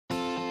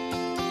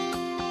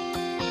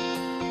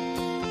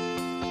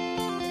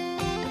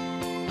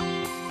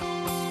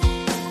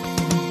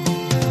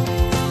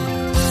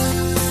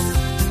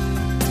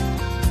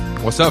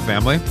What's up,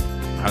 family?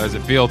 How does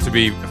it feel to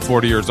be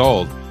 40 years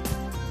old?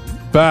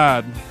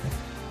 Bad.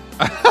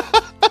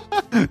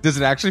 Does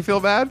it actually feel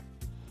bad?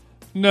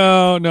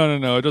 No.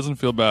 It doesn't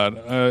feel bad.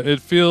 It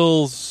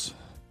feels,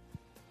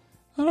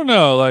 I don't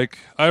know, like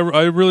I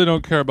really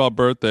don't care about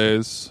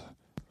birthdays.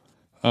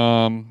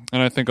 And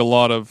I think a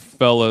lot of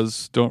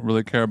fellas don't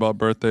really care about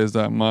birthdays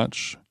that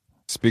much.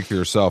 Speak for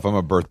yourself. I'm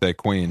a birthday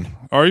queen.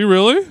 Are you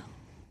really?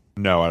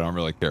 No, I don't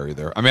really care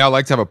either. I mean, I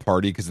like to have a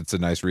party because it's a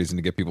nice reason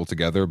to get people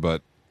together,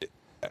 but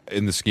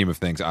in the scheme of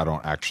things, I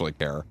don't actually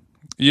care.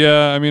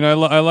 Yeah, I mean, I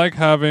like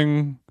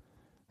having,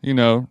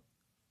 the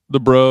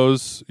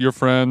bros, your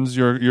friends,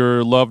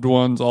 your loved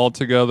ones all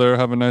together,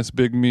 have a nice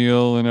big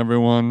meal, and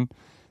everyone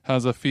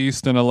has a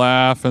feast and a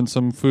laugh and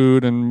some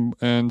food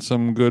and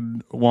some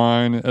good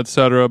wine,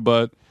 etc.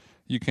 But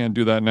you can't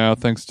do that now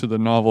thanks to the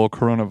novel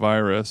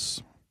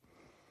coronavirus.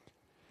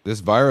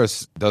 This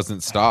virus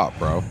doesn't stop,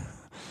 bro.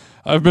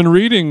 I've been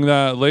reading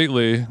that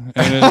lately,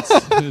 and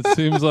it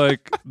seems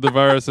like the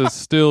virus is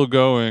still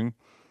going.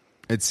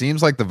 It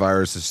seems like the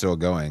virus is still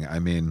going. I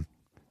mean,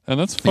 and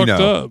that's fucked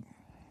up.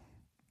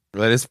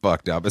 That is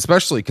fucked up,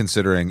 especially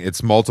considering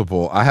it's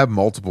multiple. I have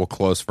multiple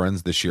close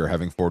friends this year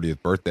having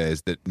 40th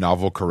birthdays that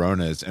novel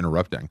corona is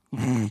interrupting.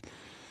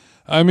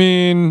 I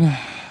mean,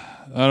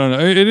 I don't know.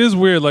 It is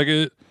weird.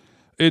 Like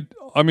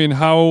I mean,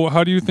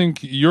 how do you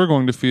think you're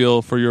going to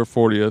feel for your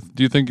 40th?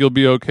 Do you think you'll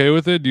be okay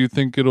with it? Do you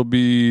think it'll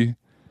be,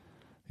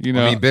 I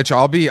mean, bitch,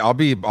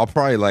 I'll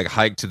probably like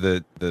hike to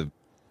the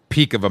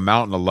peak of a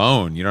mountain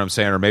alone. You know what I'm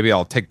saying? Or maybe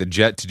I'll take the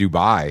jet to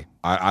Dubai.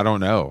 I don't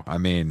know. I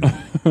mean,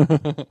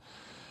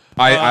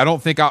 I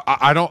don't think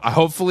I don't.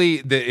 Hopefully,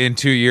 in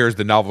 2 years,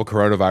 the novel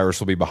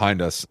coronavirus will be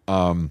behind us.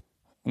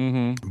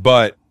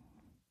 But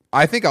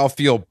I think I'll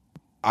feel.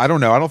 I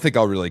don't know. I don't think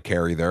I'll really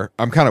care either.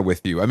 I'm kind of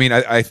with you. I mean,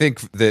 I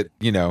think that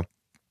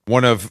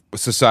one of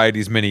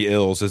society's many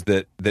ills is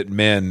that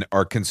men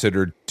are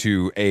considered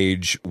to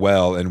age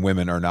well and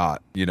women are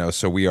not.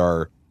 So we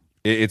are.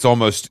 It's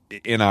almost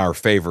in our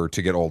favor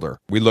to get older.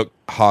 We look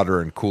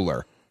hotter and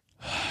cooler.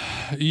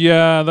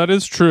 Yeah, that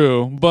is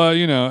true. But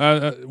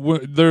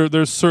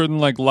there's certain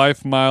like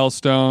life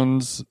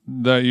milestones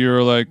that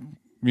you're like,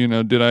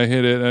 did I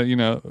hit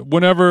it?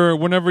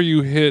 Whenever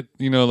you hit,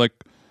 like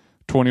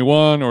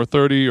 21 or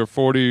 30 or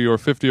 40 or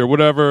 50 or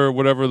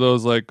whatever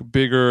those like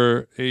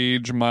bigger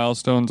age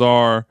milestones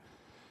are,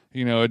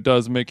 it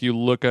does make you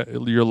look at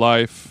your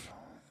life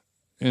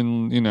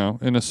in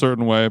a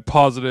certain way,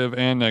 positive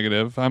and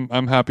negative.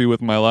 I'm happy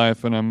with my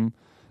life, and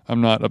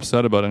I'm not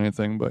upset about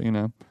anything, but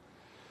Well,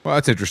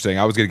 that's interesting.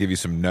 I was going to give you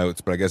some notes,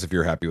 but I guess if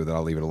you're happy with it,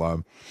 I'll leave it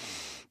alone.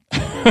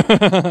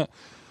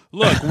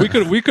 Look,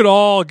 we could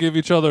all give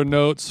each other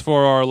notes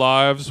for our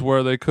lives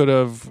where they could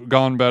have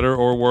gone better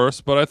or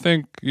worse, but I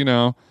think,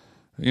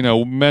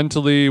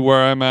 mentally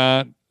where I'm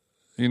at,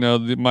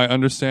 my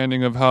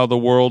understanding of how the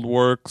world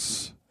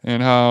works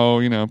and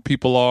how,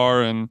 people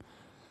are and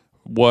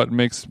what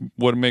makes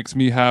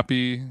me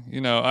happy,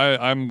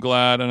 I'm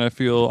glad and I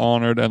feel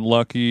honored and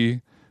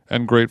lucky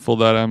and grateful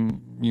that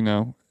I'm,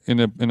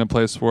 in a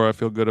place where I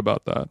feel good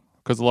about that,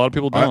 because a lot of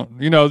people don't.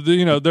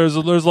 There's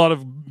a lot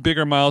of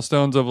bigger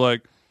milestones of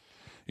like,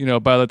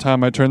 by the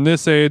time I turn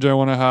this age, I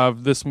want to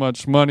have this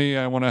much money,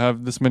 I want to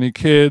have this many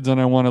kids,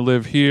 and I want to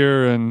live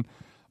here, and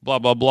blah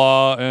blah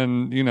blah.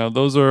 And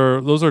those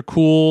are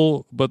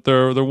cool, but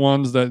they're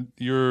ones that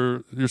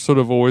you're sort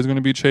of always going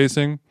to be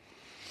chasing.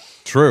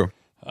 True.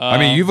 I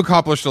mean, you've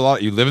accomplished a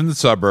lot. You live in the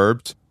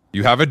suburbs.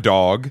 You have a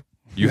dog.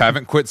 You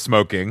haven't quit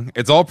smoking.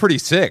 It's all pretty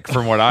sick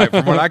from what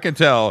I can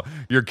tell.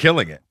 You're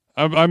killing it.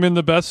 I'm in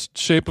the best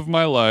shape of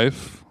my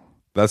life.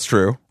 That's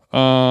true.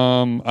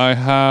 I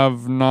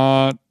have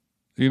not,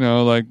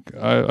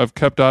 I've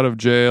kept out of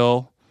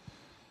jail.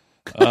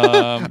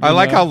 I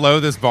like how low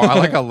this bar. I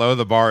like how low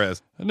the bar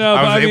is. No,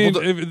 but I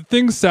mean,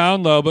 things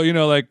sound low, but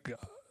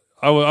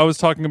I was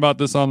talking about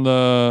this on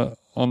the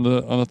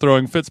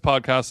Throwing Fits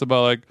podcast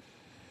about like,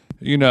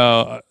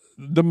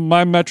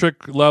 my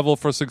metric level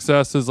for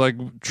success is like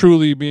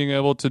truly being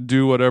able to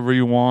do whatever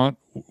you want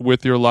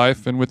with your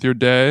life and with your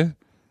day,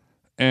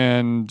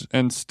 and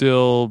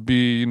still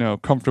be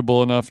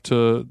comfortable enough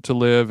to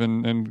live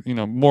and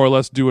more or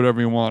less do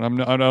whatever you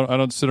want. I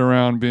don't sit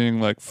around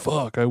being like,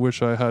 fuck, I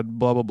wish I had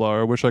blah blah blah,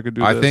 or I wish I could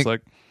do this.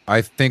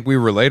 I think we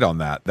relate on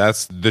that.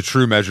 That's the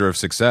true measure of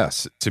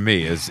success to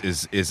me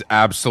is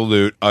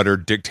absolute utter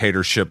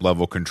dictatorship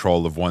level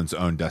control of one's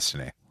own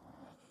destiny.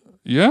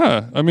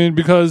 Yeah, I mean,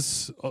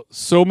 because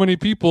so many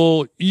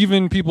people,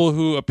 even people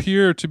who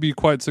appear to be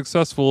quite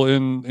successful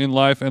in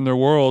life and their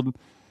world,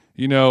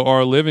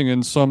 are living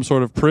in some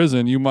sort of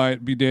prison. You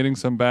might be dating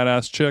some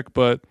badass chick,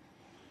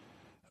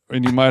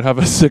 and you might have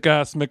a sick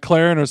ass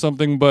McLaren or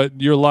something,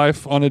 but your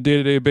life on a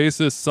day-to-day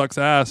basis sucks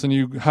ass, and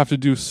you have to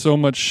do so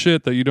much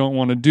shit that you don't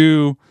want to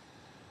do,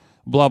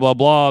 blah blah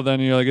blah.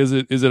 Then you're like, is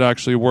it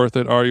actually worth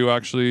it? Are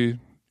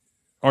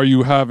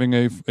you having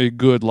a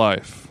good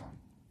life?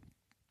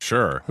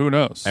 Sure. Who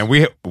knows? And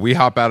we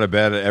hop out of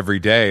bed every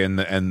day,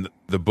 and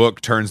the book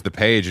turns the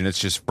page, and it's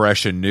just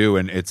fresh and new,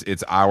 and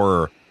it's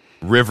our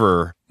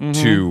river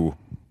to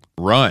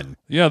run.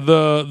 Yeah,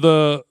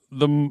 the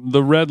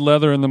red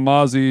leather and the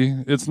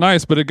Mozzie, it's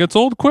nice, but it gets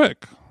old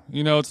quick.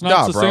 It's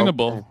not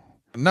sustainable. Bro.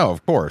 No,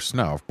 of course.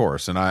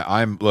 And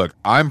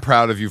I'm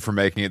proud of you for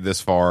making it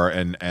this far,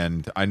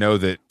 and I know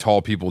that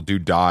tall people do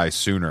die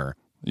sooner.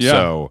 Yeah.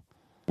 So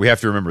we have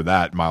to remember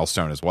that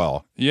milestone as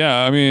well.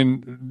 Yeah, I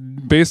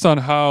mean, based on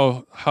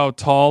how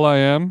tall I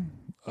am,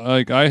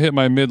 like I hit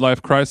my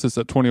midlife crisis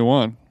at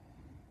 21.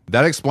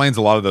 That explains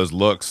a lot of those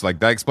looks. Like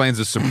that explains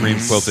the Supreme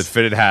quilted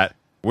fitted hat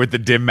with the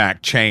Dim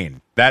Mac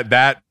chain.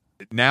 That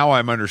now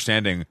I'm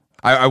understanding.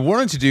 I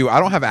wanted to do. I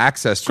don't have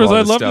access to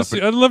all this stuff.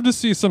 I'd love to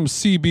see some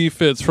CB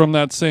fits from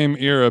that same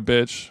era,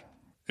 bitch.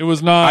 It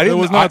was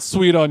not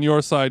sweet on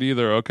your side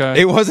either. Okay,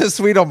 it wasn't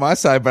sweet on my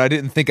side, but I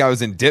didn't think I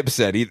was in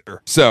Dipset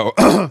either. So,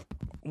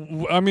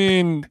 I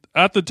mean,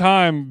 at the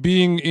time,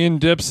 being in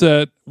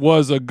Dipset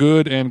was a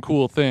good and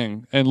cool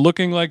thing, and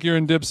looking like you're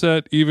in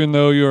Dipset, even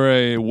though you're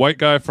a white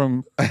guy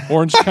from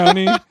Orange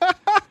County.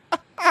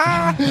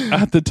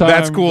 At the time,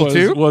 that's cool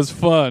too. Was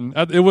fun.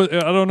 It was. I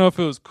don't know if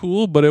it was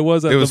cool, but it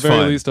was at the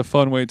very least a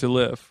fun way to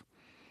live.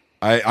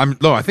 I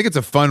think it's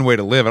a fun way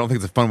to live. I don't think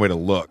it's a fun way to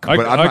look.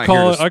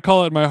 I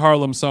call it my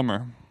Harlem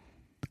summer.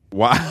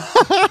 Wow.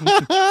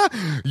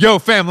 Yo,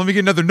 fam, let me get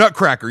another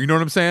nutcracker. You know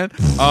what I'm saying?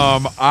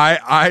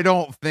 I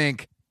don't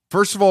think.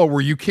 First of all,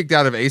 were you kicked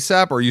out of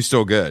ASAP, or are you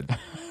still good?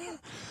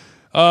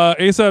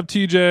 ASAP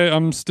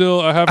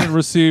TJ, I haven't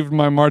received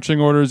my marching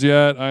orders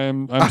yet.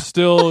 I'm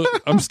still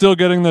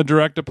getting the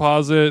direct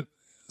deposit.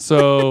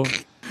 So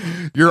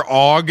your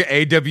AUG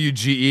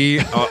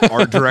AWGE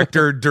art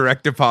director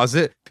direct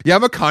deposit. Yeah,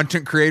 I'm a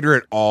content creator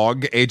at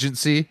AUG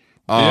agency.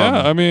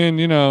 Yeah, I mean,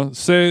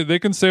 they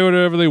can say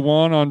whatever they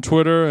want on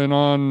Twitter and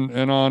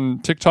on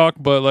TikTok,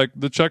 but like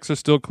the checks are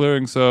still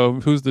clearing. So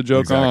who's the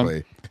joke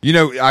on?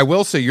 I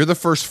will say you're the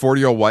first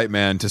 40-year-old white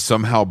man to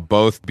somehow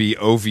both be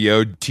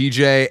OVO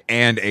TJ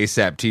and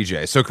ASAP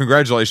TJ. So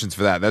congratulations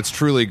for that. That's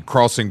truly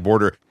crossing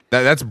border.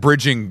 That's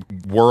bridging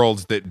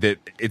worlds that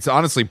it's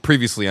honestly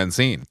previously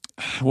unseen.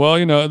 Well,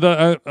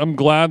 I'm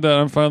glad that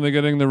I'm finally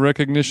getting the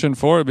recognition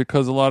for it,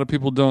 because a lot of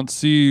people don't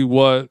see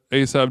what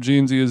ASAP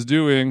Jeansy is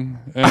doing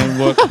and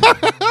what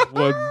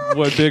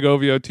big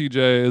OVO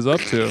TJ is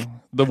up to.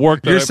 The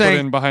work that put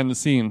in behind the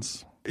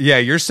scenes. Yeah,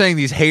 you're saying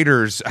these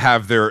haters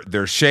have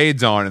their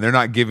shades on and they're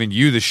not giving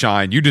you the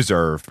shine you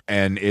deserve,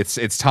 and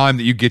it's time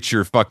that you get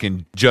your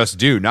fucking just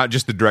due, not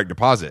just the direct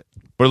deposit,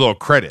 but a little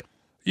credit.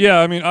 Yeah,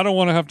 I mean, I don't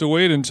want to have to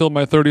wait until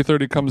my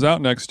 30/30 comes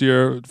out next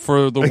year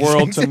for the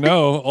world to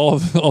know all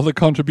the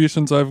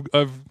contributions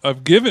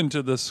I've given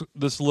to this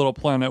little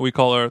planet we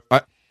call Earth.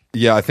 I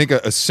think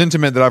a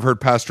sentiment that I've heard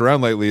passed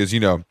around lately is,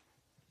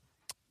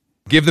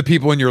 give the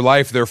people in your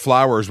life their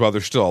flowers while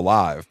they're still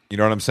alive. You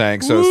know what I'm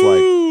saying? So it's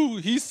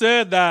like, he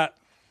said that.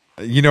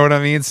 You know what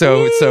I mean?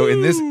 So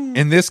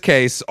in this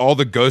case, all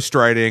the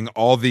ghostwriting,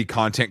 all the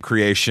content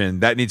creation,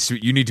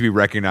 you need to be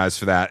recognized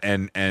for that.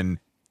 And I'm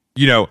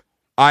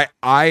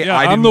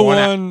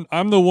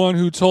the one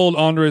who told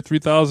Andre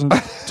 3000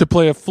 to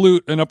play a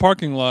flute in a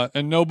parking lot,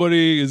 and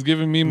nobody is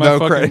giving me my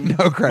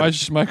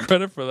credit. My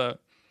credit for that.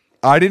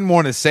 I didn't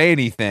want to say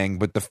anything,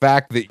 but the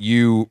fact that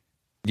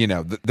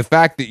the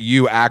fact that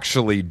you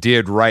actually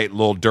did write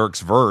Lil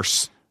Durk's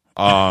verse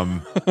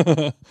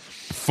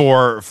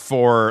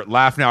for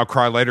Laugh Now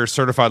Cry Later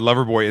Certified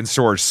Lover Boy in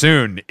stores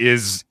soon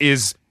is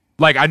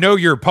like, I know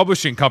your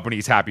publishing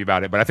company's happy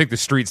about it, but I think the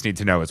streets need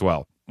to know as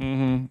well.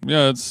 Mm-hmm.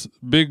 Yeah, it's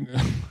big.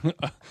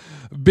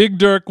 Big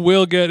Durk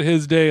will get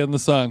his day in the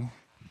sun.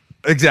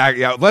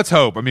 Exactly. Yeah, let's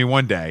hope. I mean,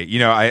 one day.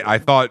 I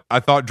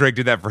thought Drake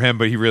did that for him,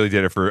 but he really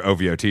did it for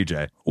OVO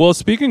TJ. Well,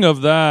 speaking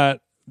of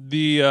that,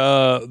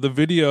 the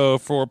video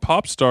for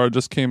Popstar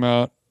just came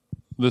out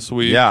this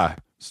week. Yeah,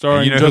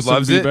 starring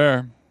Justin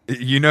Bieber.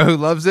 You know who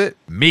loves it?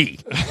 Me.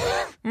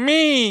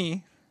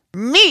 Me.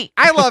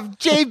 I love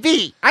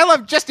JB. I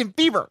love Justin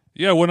Bieber.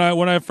 Yeah, when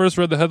I first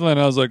read the headline,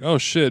 I was like, "Oh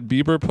shit,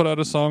 Bieber put out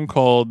a song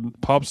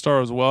called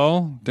Popstar as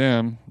well."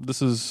 Damn,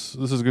 this is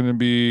going to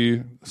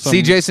be.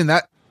 See, Jason,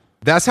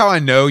 that's how I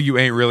know you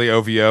ain't really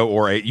OVO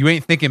or you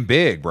ain't thinking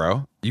big,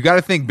 bro. You got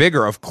to think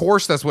bigger. Of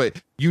course, that's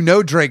what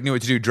Drake knew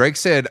what to do. Drake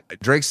said,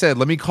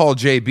 "Let me call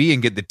JB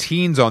and get the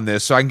teens on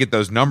this, so I can get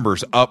those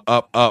numbers up."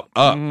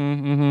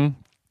 Mm-hmm.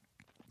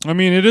 I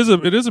mean, it is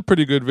a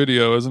pretty good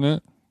video, isn't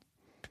it?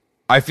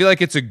 I feel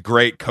like it's a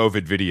great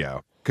COVID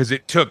video because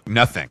it took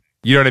nothing.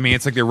 You know what I mean?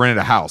 It's like they rented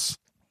a house.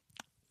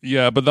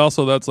 Yeah, but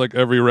also that's like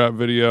every rap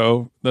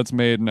video that's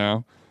made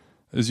now.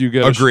 Is you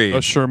get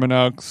a Sherman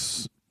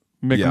Oaks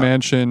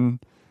McMansion,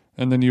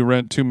 and then you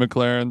rent 2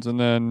 McLarens, and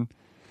then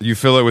you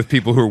fill it with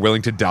people who are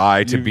willing to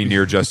die to be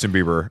near Justin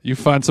Bieber. You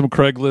find some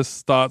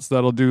Craigslist thoughts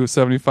that'll do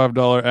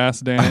 $75 ass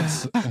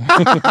dance.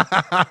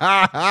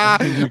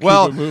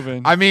 Well,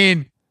 I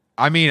mean,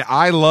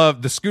 I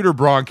love the Scooter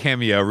Braun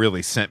cameo.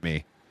 Really sent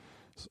me.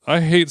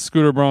 I hate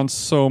Scooter Braun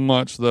so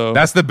much, though.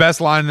 That's the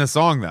best line in the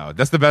song, though.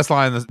 That's the best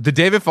line. The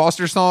David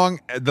Foster song,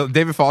 the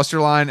David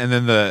Foster line, and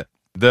then the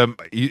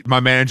my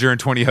manager and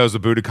 20 hoes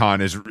of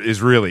Budokan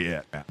is really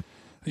it, man.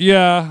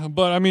 Yeah,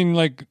 but I mean,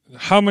 like,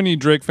 how many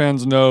Drake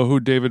fans know who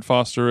David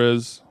Foster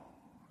is?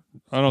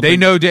 I don't. They think,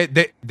 know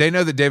they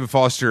know that David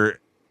Foster.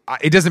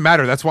 It doesn't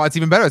matter. That's why it's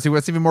even better. See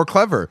what's even more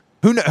clever.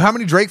 How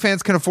many Drake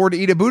fans can afford to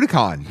eat at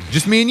Budokan?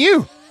 Just me and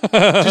you.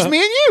 Just me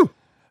and you.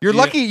 You're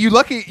lucky. You're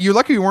lucky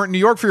you weren't in New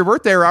York for your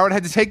birthday, or I would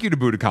have had to take you to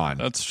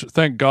Budokan.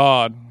 Thank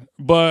God.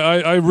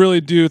 But I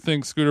really do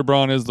think Scooter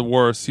Braun is the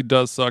worst. He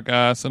does suck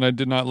ass, and I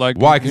did not like.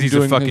 Why? Because he's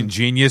a fucking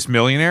genius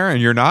millionaire,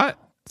 and you're not.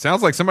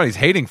 Sounds like somebody's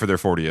hating for their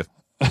 40th.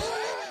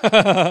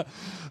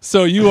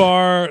 So you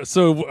are.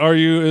 So are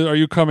you? Are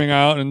you coming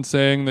out and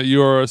saying that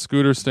you are a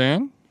Scooter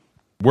stan?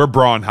 We're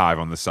Braun Hive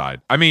on the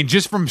side. I mean,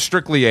 just from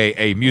strictly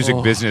a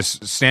music business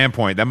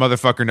standpoint, that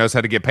motherfucker knows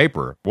how to get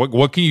paper.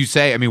 What can you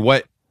say? I mean,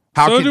 what?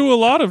 Do a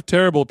lot of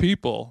terrible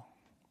people.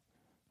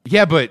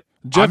 Yeah, but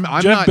Jeff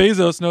not,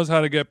 Bezos knows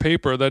how to get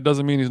paper. That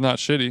doesn't mean he's not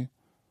shitty.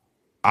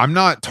 I'm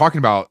not talking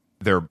about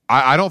their.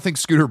 I don't think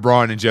Scooter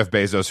Braun and Jeff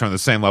Bezos are on the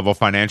same level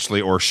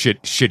financially or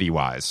shitty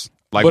wise.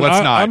 Like, but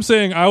let's not. I'm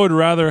saying I would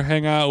rather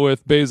hang out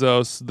with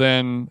Bezos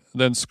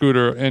than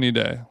Scooter any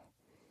day.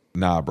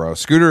 Nah, bro.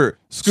 Scooter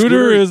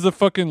is the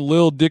fucking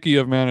Lil Dicky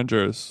of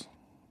managers.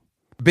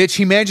 Bitch,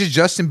 he manages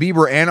Justin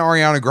Bieber and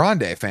Ariana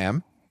Grande,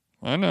 fam.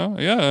 I know,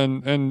 yeah,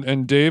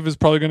 and Dave is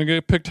probably going to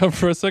get picked up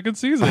for a second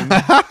season.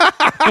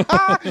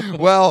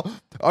 Well,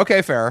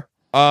 okay, fair.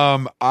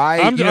 I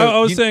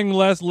was saying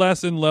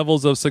less in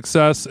levels of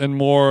success and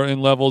more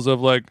in levels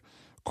of like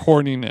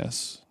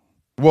corniness.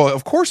 Well,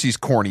 of course he's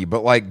corny,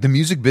 but like the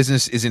music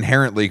business is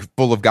inherently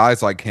full of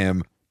guys like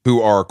him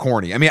who are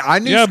corny. I mean, I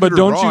knew. Yeah, Scooter but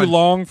don't Braun, you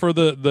long for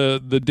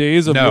the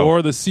days of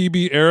yore, the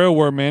CB era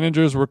where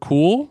managers were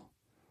cool?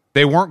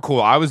 They weren't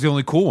cool. I was the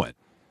only cool one.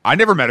 I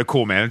never met a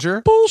cool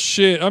manager.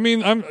 Bullshit. I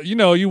mean,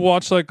 you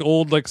watch like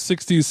old like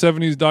 60s,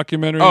 70s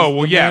documentaries. Oh,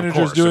 well, yeah,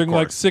 managers doing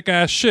like sick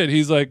ass shit.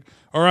 He's like,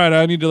 all right,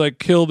 I need to like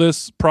kill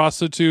this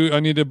prostitute.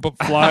 I need to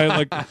fly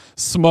like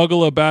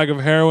smuggle a bag of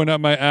heroin up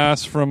my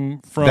ass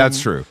from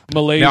That's true.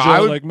 Malaysia.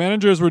 Now, like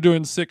managers were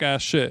doing sick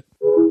ass shit.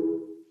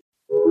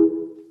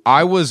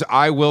 I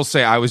will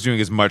say I was doing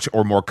as much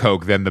or more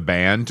coke than the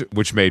band,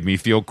 which made me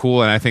feel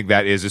cool, and I think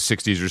that is a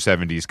 60s or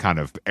 70s kind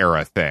of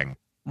era thing.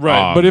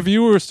 Right, but if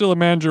you were still a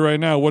manager right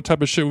now, what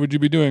type of shit would you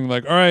be doing?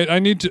 Like, all right, I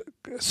need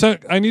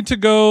to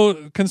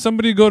go. Can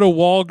somebody go to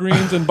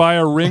Walgreens and buy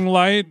a ring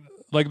light?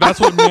 Like, that's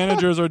what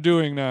managers are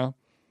doing now.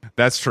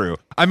 That's true.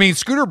 I mean,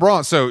 Scooter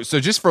Braun. So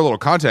just for a little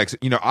context,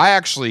 I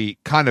actually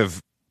kind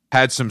of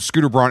had some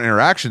Scooter Braun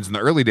interactions in the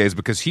early days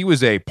because he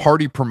was a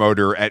party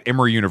promoter at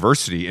Emory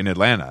University in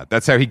Atlanta.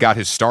 That's how he got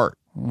his start.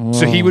 Oh.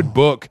 So he would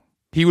book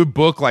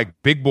like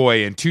Big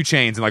Boy and 2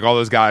 Chainz and like all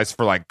those guys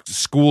for like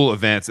school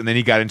events, and then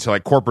he got into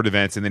like corporate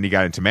events, and then he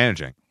got into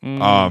managing.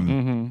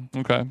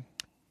 Okay.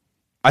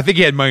 I think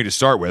he had money to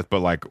start with,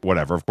 but like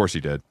whatever. Of course he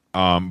did.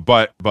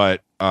 But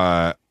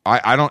I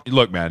don't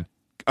look, man.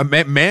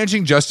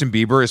 Managing Justin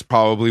Bieber is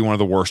probably one of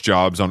the worst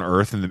jobs on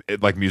earth, in the,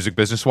 like music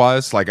business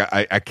wise. Like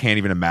I can't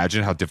even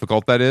imagine how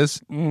difficult that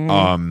is.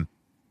 And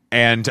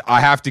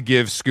I have to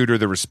give Scooter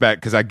the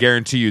respect because I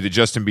guarantee you that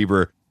Justin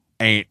Bieber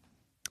ain't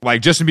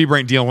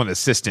dealing with an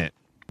assistant.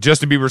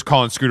 Justin Bieber's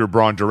calling Scooter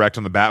Braun direct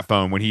on the bat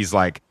phone when he's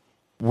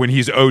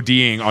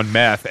ODing on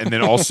meth, and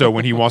then also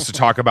when he wants to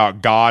talk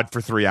about God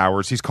for 3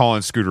 hours, he's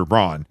calling Scooter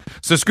Braun.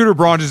 So Scooter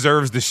Braun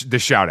deserves the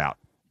shout out.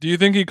 Do you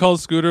think he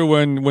calls Scooter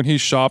when he's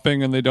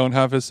shopping and they don't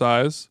have his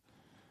size?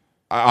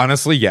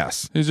 Honestly,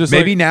 yes. He's just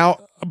maybe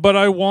now. But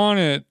I want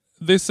it.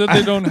 They said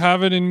they don't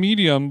have it in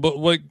medium, but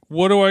like,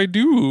 what do I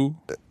do?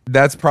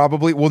 That's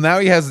probably now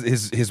he has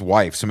his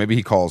wife, so maybe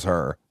he calls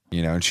her,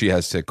 and she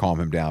has to calm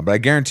him down. But I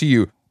guarantee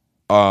you,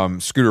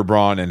 Scooter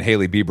Braun and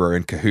Hailey Bieber are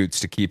in cahoots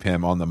to keep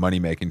him on the money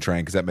making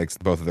train because that makes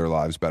both of their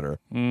lives better.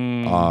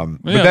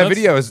 But that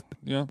video is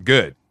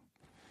good.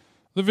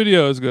 The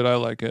video is good. I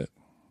like it.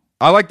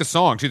 I like the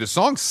song too. The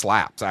song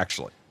slaps,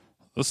 actually.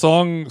 The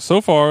song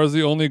so far is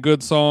the only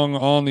good song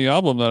on the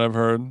album that I've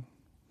heard.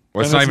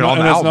 Well, it's not even on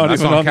the album.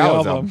 That's on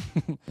Khaled's album.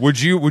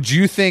 Would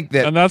you think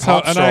that? And that's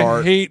how. And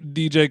I hate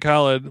DJ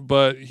Khaled,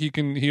 but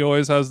he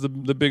always has the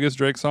biggest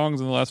Drake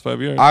songs in the last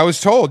 5 years. I was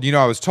told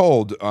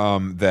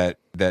that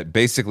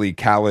basically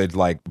Khaled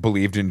like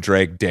believed in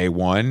Drake day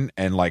one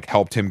and like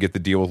helped him get the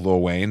deal with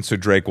Lil Wayne, so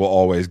Drake will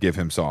always give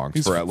him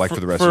songs for the rest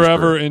of his career.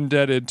 Forever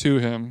indebted to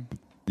him.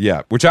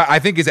 Yeah, which I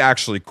think is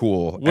actually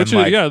cool. That's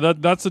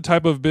the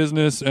type of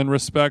business and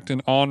respect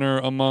and honor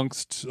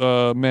amongst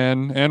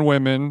men and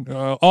women,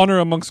 honor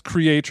amongst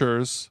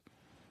creators.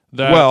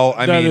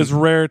 That is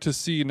rare to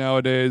see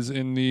nowadays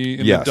in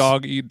the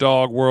dog eat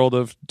dog world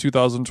of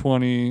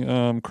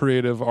 2020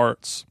 creative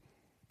arts.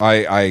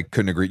 I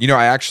couldn't agree.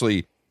 I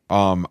actually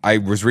I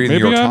was reading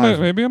the New York Times.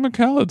 Maybe I'm a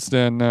Khaled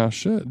stan now.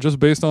 Shit, just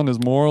based on his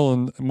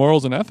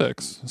morals and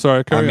ethics.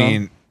 Sorry, carry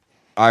on.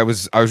 I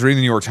was reading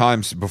the New York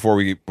Times before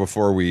we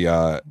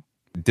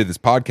did this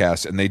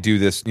podcast, and they do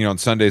this. On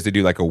Sundays they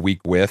do like a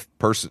week with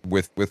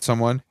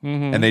someone,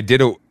 and they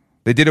did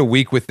a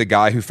week with the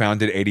guy who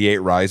founded 88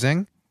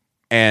 Rising,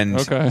 and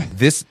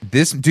this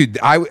dude,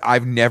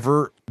 I've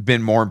never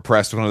been more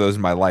impressed with one of those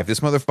in my life. This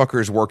motherfucker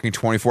is working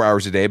 24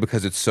 hours a day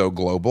because it's so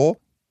global.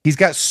 He's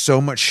got so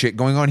much shit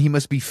going on. He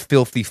must be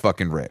filthy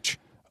fucking rich.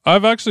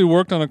 I've actually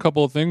worked on a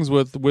couple of things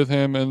with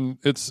him, and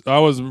I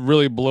was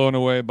really blown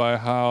away by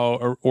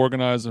how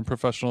organized and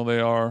professional they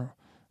are.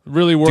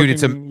 Really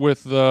working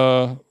with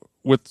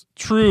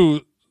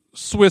true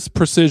Swiss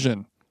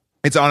precision.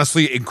 It's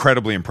honestly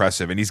incredibly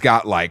impressive, and he's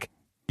got like,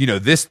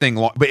 this thing,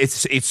 but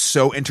it's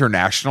so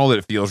international that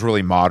it feels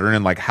really modern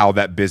and like how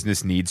that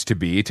business needs to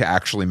be to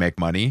actually make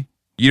money.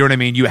 You know what I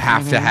mean? You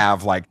have to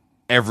have like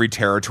every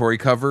territory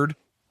covered.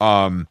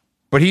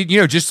 But he,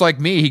 just like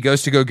me, he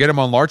goes to go get him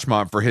on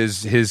Larchmont for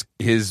his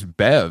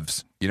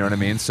bevs. You know what I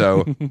mean?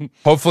 So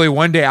hopefully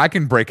one day I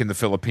can break in the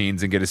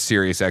Philippines and get a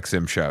Sirius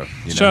XM show.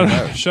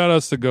 Shout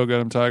outs to Go Get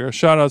 'Em Tiger.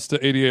 Shout outs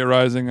to 88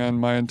 Rising and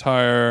my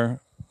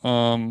entire.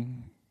 What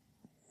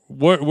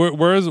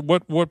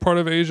part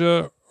of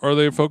Asia are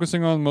they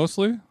focusing on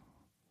mostly?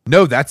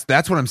 No, that's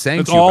what I'm saying.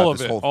 It's to you all about of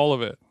this it. whole, All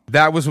of it.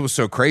 That was what was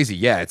so crazy.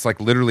 Yeah, it's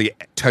like literally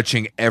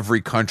touching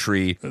every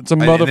country. It's a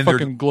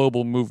motherfucking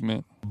global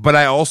movement. But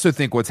I also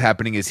think what's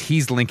happening is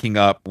he's linking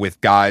up with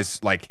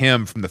guys like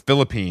him from the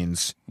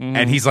Philippines,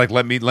 and he's like,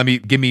 let me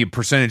give me a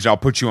percentage. I'll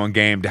put you on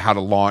game to how to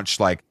launch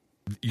like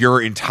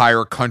your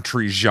entire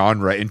country's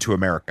genre into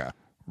America.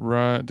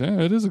 Right. Damn,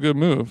 it is a good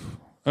move.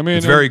 I mean,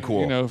 it's very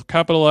cool.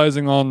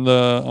 Capitalizing on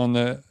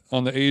the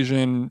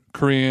Asian,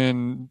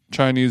 Korean,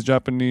 Chinese,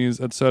 Japanese,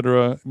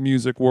 etc.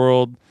 music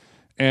world.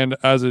 And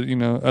as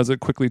it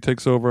quickly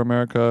takes over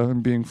America,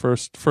 and being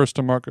first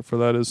to market for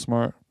that is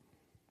smart.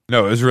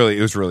 No, it was really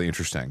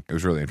interesting. It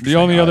was really interesting. The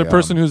only other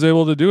person who's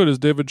able to do it is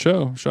David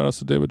Cho. Shout out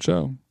to David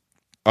Cho.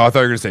 Oh, I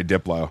thought you were going to say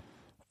Diplo.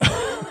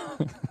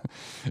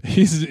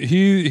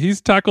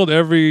 He's tackled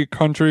every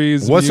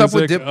country's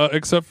music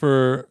except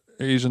for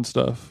Asian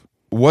stuff.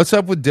 What's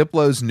up with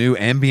Diplo's new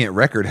ambient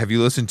record? Have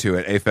you listened to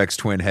it? Aphex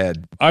Twin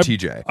Head,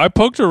 TJ. I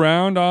poked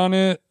around on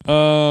it.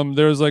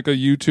 There's like a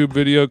YouTube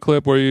video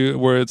clip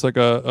where it's like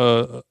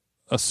a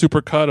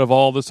supercut of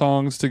all the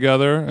songs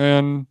together,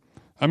 and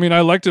I mean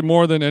I liked it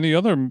more than any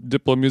other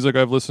Diplo music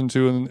I've listened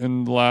to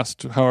in the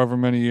last however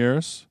many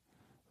years.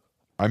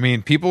 I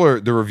mean,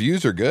 the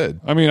reviews are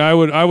good. I mean, I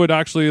would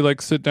actually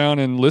like sit down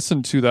and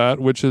listen to that,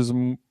 which is.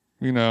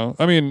 I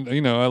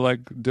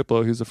like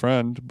Diplo, he's a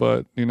friend,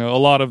 but, a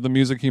lot of the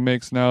music he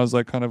makes now is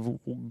like kind of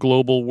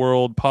global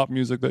world pop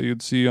music that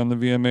you'd see on the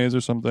VMAs or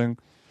something.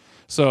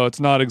 So it's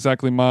not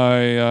exactly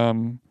my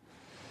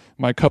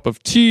my cup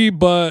of tea,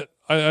 but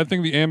I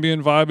think the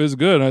ambient vibe is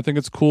good. I think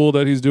it's cool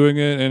that he's doing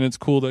it, and it's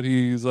cool that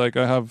he's like,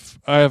 I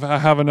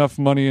have enough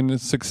money and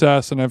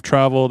success, and I've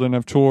traveled and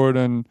I've toured,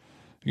 and,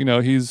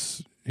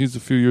 he's a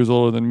few years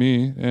older than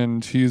me,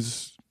 and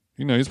he's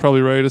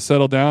probably ready to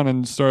settle down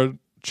and start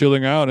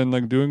chilling out and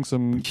like doing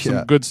some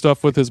good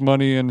stuff with his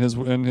money and his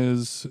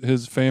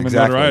fame and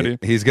notoriety.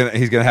 He's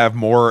gonna have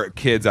more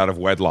kids out of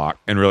wedlock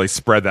and really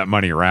spread that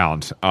money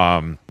around.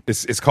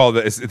 It's called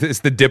the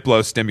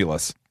Diplo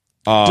stimulus.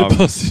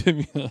 Diplo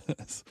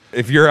stimulus.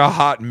 If you're a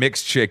hot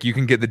mixed chick, you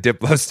can get the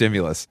Diplo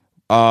stimulus.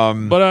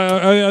 But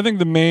I think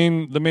the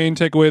main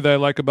takeaway that I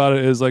like about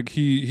it is like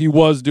he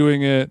was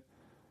doing it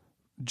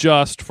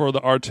just for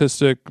the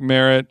artistic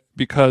merit,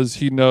 because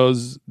he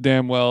knows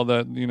damn well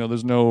that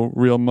there's no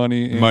real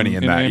money in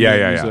that.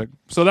 Music.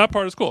 So that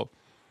part is cool.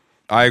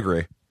 I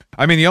agree.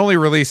 I mean, the only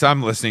new release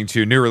I'm listening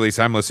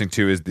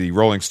to is the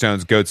Rolling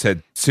Stones Goat's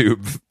Head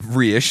Soup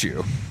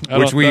reissue,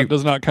 that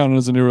does not count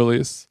as a new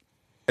release.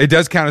 It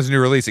does count as a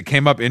new release. It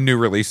came up in new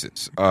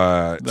releases.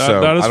 That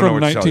is from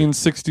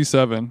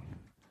 1967.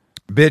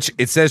 Bitch,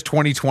 it says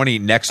 2020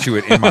 next to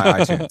it in my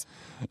iTunes.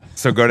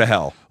 So go to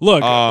hell.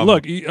 Look.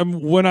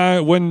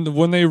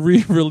 When they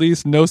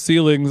re-released No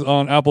Ceilings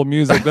on Apple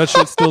Music, that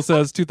shit still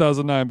says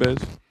 2009,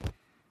 bitch.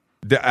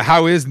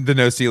 How is the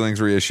No Ceilings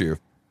reissue?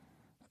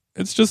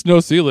 It's just No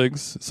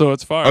Ceilings, so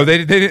it's fine. Oh,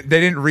 they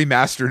didn't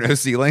remaster No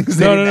Ceilings.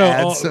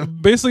 No.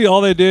 Basically,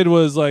 all they did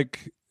was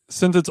like,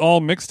 since it's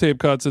all mixtape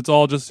cuts, it's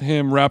all just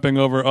him rapping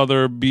over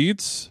other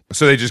beats.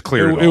 So they just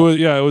cleared it. It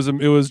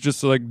was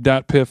just like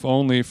Dat Piff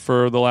only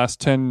for the last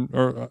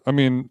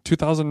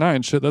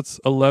 2009. Shit, that's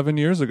 11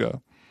 years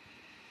ago.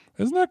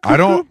 Isn't that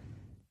cool?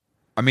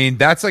 I mean,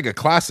 that's like a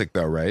classic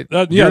though, right?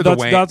 You're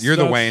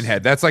the Wayne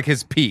head. That's like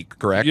his peak,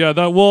 correct? Yeah,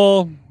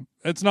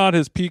 it's not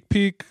his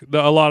peak.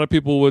 A lot of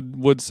people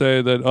would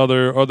say that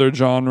other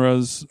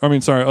genres,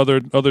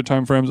 other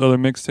time frames, other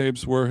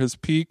mixtapes were his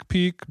peak,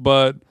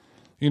 but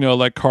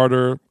like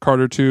Carter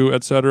 2,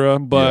 etc.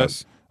 But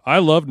yes. I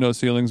love No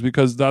Ceilings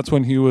because that's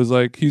when he was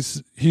like, he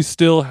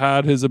still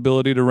had his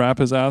ability to rap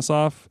his ass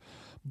off,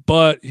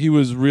 but he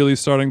was really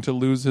starting to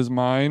lose his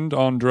mind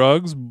on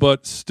drugs,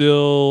 but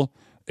still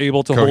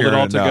able to hold it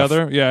all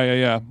together.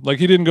 Yeah. Like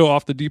he didn't go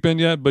off the deep end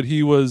yet, but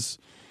he was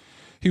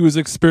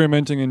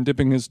experimenting and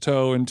dipping his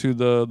toe into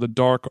the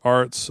dark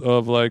arts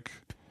of like,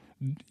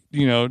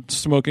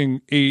 smoking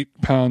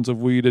 8 pounds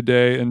of weed a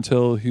day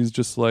until he's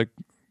just like,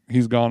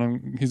 he's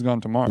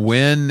gone to Mars.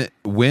 When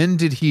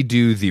did he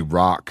do the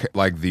rock,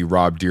 like the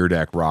Rob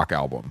Dyrdek rock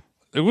album?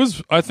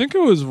 I think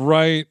it was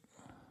right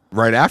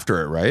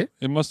after it, right?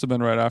 It must have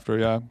been right after,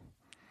 yeah.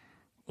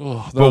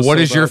 Oh, but what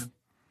is your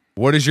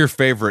What is your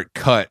favorite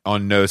cut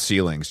on No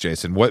Ceilings,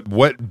 Jason?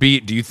 What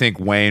beat do you think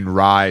Wayne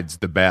rides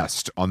the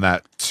best on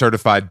that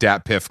certified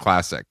Dat Piff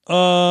classic?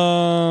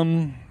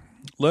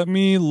 Let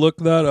me look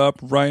that up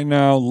right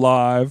now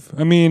live.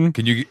 I mean,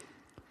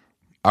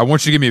 I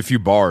want you to give me a few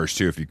bars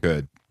too, if you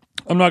could.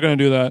 I'm not going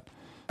to do that.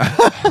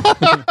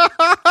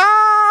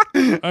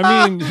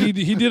 I mean,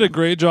 he did a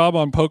great job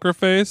on Poker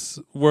Face,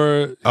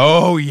 where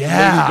oh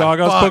yeah, Lady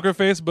Gaga's Poker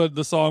Face, but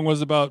the song was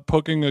about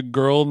poking a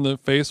girl in the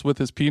face with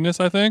his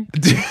penis, I think.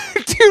 Dude,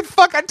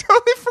 fuck, I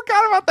totally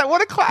forgot about that.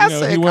 What a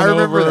classic. I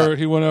remember that.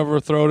 He went over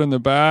Throw It in the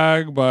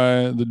Bag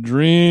by The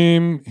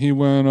Dream. He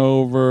went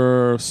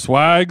over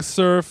Swag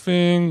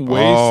Surfing,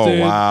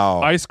 Wasted,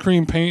 Ice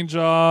Cream Paint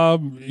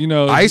Job.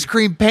 Ice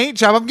Cream Paint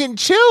Job. I'm getting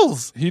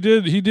chills. He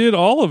did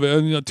all of it.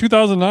 And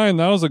 2009,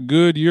 that was a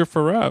good year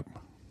for rap.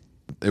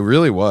 It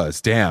really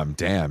was. Damn.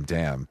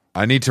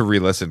 I need to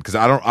re-listen because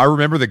I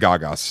remember the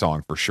Gaga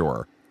song for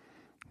sure.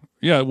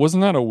 Yeah,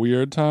 wasn't that a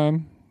weird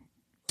time?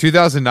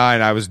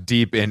 2009, I was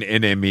deep in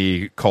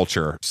NME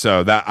culture,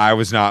 so that I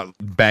was not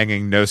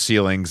banging No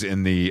Ceilings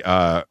in the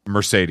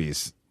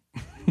Mercedes.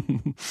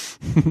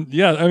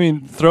 Yeah, I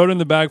mean, Throw It in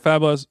the Bag,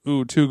 Fabulous.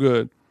 Ooh, too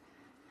good.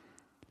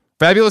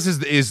 Fabulous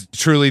is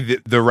truly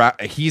the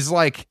rap. He's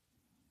like,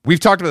 we've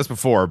talked about this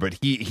before, but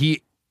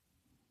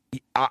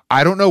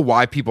I don't know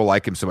why people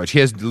like him so much. He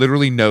has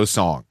literally no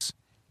songs.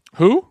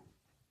 Who?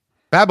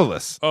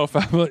 Fabulous. Oh,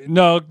 Fabulous.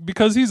 No,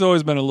 because he's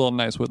always been a little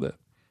nice with it.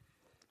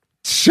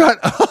 Shut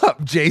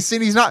up,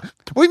 Jason. He's not.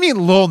 What do you mean,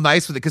 a little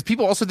nice with it? Because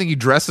people also think he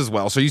dresses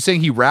well. So are you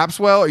saying he raps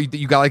well, or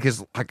you got like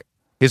his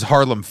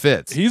Harlem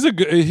fits? He's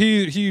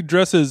he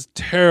dresses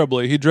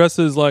terribly. He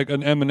dresses like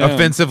an Eminem.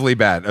 Offensively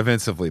bad. I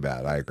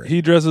agree.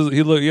 He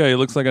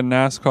looks like a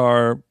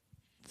NASCAR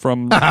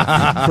from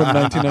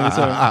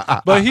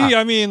 1997. But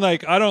I mean,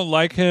 like, I don't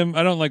like him.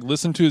 I don't like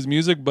listen to his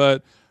music,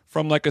 but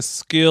from like a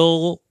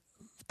skill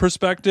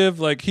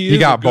perspective, like he is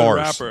got a good bars.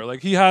 rapper.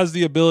 Like he has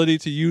the ability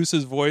to use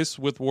his voice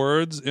with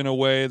words in a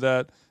way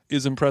that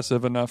is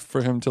impressive enough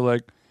for him to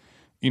make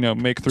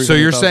 $300,000. So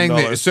you're saying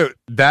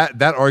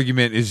that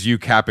argument is you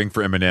capping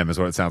for Eminem is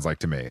what it sounds like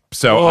to me.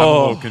 So I'm a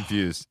little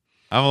confused.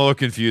 I'm a little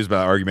confused by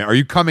the argument. Are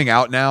you coming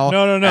out now?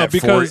 No. At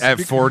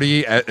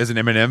 40 as an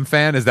Eminem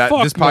fan? Is that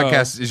this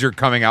podcast is your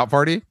coming out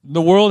party?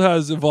 The world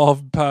has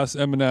evolved past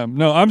Eminem.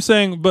 No, I'm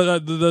saying,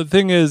 but the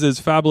thing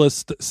is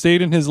Fabulous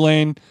stayed in his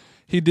lane.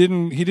 He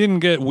didn't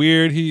get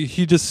weird.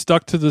 He just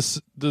stuck to the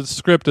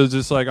script as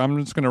just like, I'm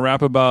just gonna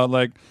rap about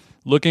like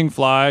looking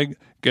fly,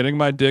 getting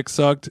my dick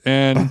sucked,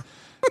 and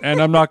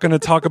I'm not gonna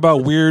talk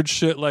about weird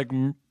shit like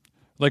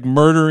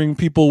murdering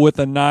people with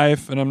a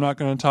knife, and I'm not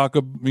going to talk,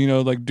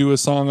 like do a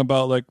song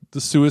about like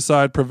the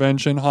suicide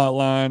prevention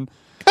hotline.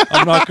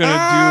 I'm not going to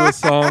do a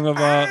song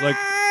about like,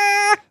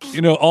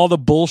 all the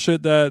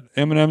bullshit that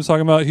Eminem's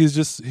talking about. He's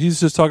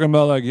just talking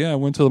about like, yeah, I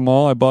went to the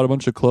mall, I bought a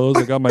bunch of clothes,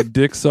 I got my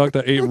dick sucked,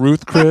 I ate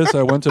Ruth Chris,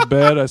 I went to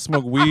bed, I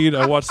smoked weed,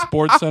 I watched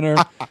Sports Center,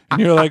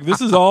 and you're like, this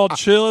is all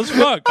chill as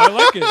fuck. I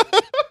like it.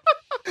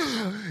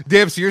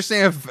 Damn, so you're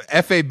saying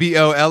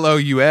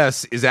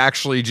Fabolous is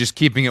actually just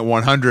keeping it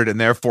 100, and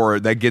therefore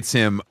that gets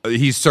him,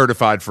 he's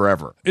certified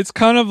forever. It's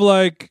kind of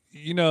like,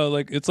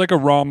 like it's like a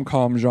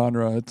rom-com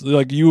genre. It's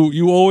like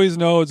you always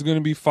know it's going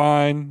to be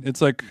fine.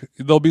 It's like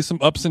there'll be some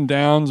ups and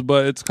downs,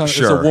 but it's kind of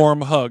it's a warm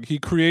hug. He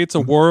creates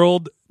a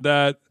world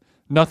that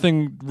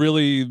nothing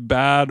really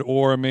bad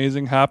or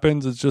amazing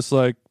happens. It's just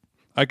like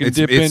I can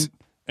dip in,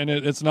 and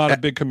it's not a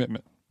big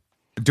commitment.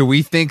 Do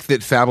we think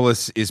that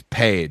Fabulous is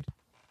paid?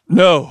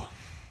 No,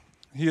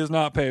 he is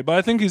not paid, but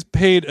I think he's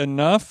paid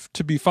enough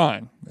to be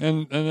fine,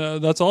 and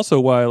that's also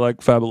why I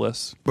like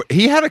Fabulous. But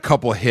he had a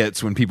couple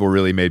hits when people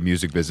really made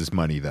music business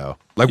money, though.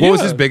 Like, what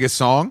was his biggest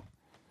song?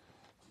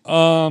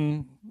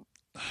 Holla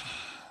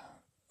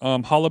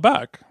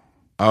Back.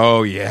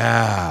 Oh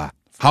yeah.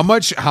 How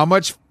much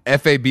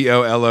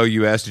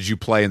Fabolous did you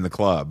play in the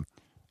club?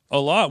 A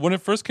lot. When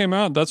it first came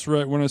out, that's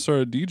right when I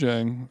started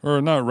DJing,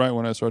 or not right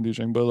when I started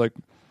DJing, but like,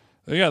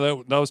 yeah,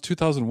 that was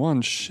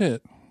 2001.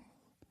 Shit.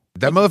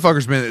 That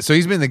motherfucker's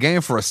he's been in the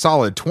game for a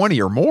solid 20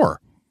 or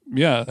more.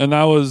 Yeah, and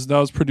that was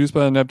produced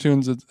by the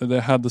Neptunes. They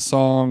had the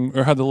song,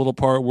 or had the little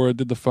part where it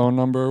did the phone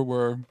number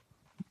where.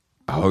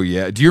 Oh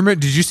yeah. Do you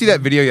remember, did you see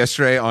that video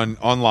yesterday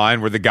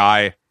online where the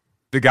guy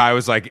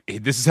was like,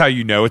 this is how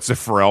you know it's a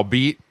Pharrell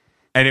beat,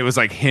 and it was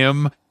like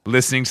him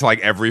listening to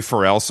like every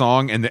Pharrell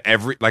song and the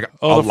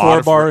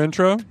 4-bar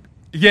intro?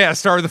 Yeah,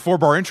 started the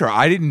 4-bar intro.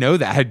 I didn't know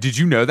that. Did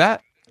you know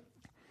that?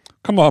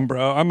 Come on,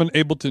 bro. I'm an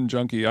Ableton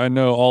junkie. I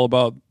know all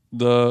about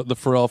the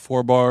Pharrell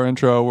 4-bar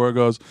intro where it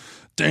goes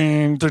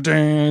ding ding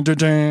ding ding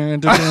ding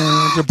ding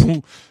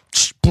boom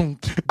boom.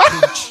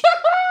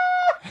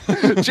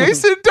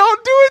 Jason,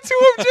 don't do it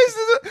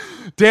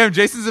to him.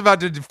 Jason's about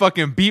to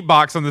fucking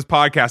beatbox on this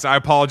podcast. I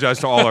apologize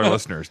to all our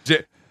listeners.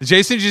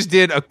 Jason just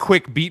did a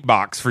quick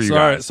beatbox for you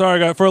guys. Sorry,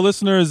 guys. For our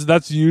listeners,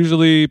 that's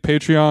usually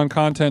Patreon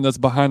content that's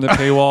behind the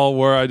paywall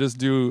where I just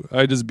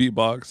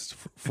beatbox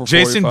for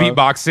Jason 45.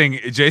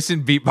 beatboxing.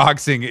 Jason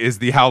beatboxing is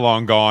the How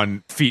Long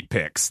Gone feet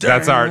picks.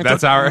 That's our.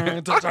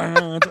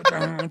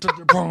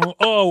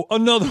 Oh,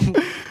 another.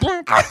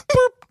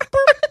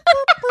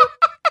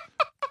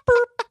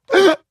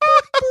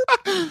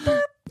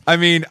 I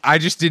mean, I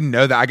just didn't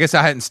know that. I guess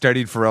I hadn't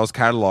studied Pharrell's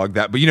catalog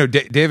but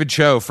David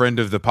Cho, friend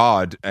of the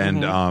pod,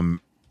 and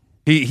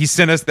he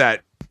sent us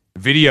that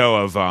video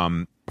of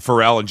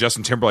Pharrell and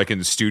Justin Timberlake in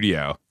the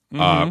studio,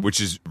 which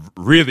is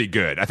really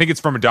good. I think it's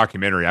from a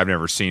documentary I've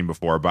never seen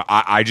before, but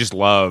I just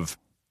love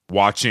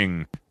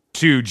watching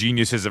two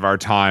geniuses of our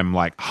time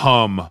like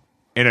hum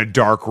in a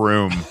dark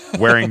room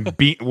wearing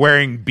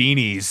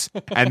beanies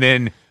and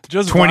then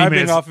just 20 vibing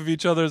minutes off of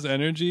each other's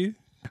energy.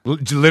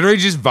 Literally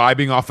just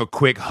vibing off a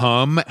quick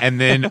hum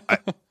and then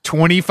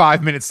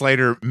 25 minutes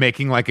later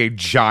making like a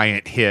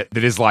giant hit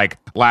that is like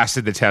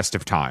lasted the test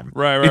of time.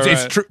 Right.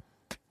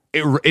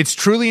 It's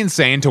truly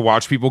insane to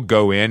watch people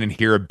go in and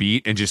hear a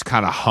beat and just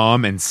kind of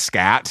hum and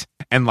scat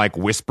and like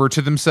whisper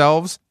to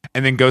themselves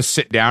and then go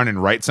sit down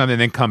and write something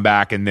and then come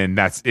back and then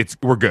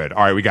we're good.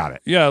 All right, we got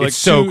it. Yeah, like it's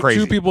so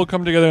crazy. Two people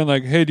come together and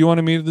like, hey, do you want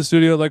to meet at the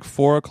studio at like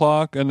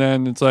 4:00? And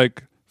then it's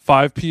like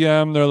 5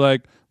 p.m. They're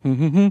like,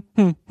 and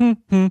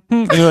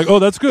you're like, oh,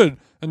 that's good.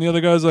 And the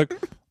other guy's like,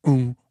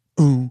 and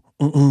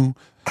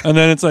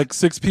then it's like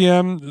 6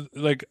 p.m.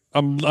 Like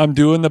I'm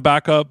doing the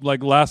backup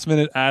like last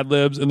minute ad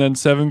libs, and then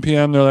 7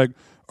 p.m. they're like,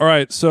 all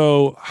right,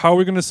 so how are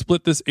we gonna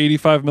split this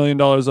 $85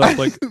 million up?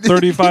 Like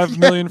 35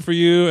 million for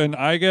you and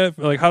I get,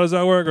 like, how does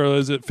that work? Or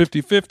is it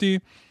 50-50?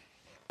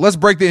 Let's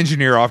break the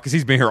engineer off because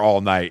he's been here all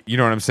night. You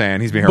know what I'm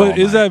saying? He's been here all night. But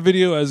is that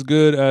video as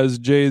good as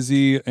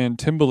Jay-Z and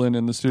Timbaland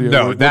in the studio?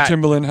 No, where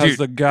Timbaland has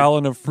the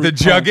gallon of fruit the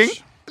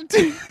jugging?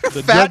 The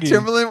Fat jugging.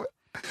 Timbaland.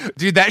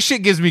 Dude, that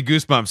shit gives me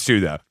goosebumps too,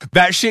 though.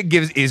 That shit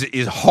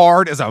is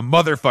hard as a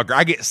motherfucker.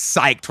 I get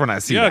psyched when I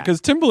see that. Yeah, because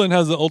Timbaland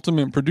has the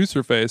ultimate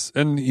producer face,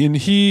 and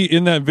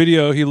in that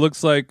video he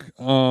looks like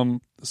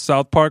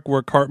South Park,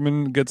 where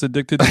Cartman gets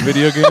addicted to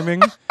video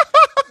gaming.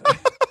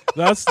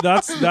 That's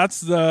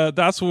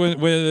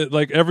when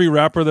like every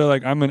rapper, they're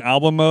like, I'm in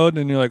album mode,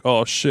 and you're like,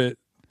 oh shit,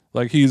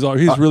 like he's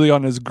really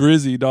on his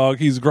grizzy, dog.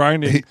 He's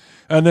grinding.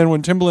 And then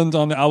when Timbaland's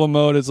on the album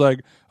mode, it's like,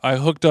 I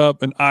hooked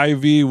up an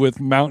IV with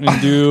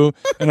Mountain Dew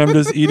and I'm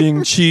just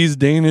eating cheese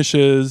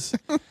Danishes,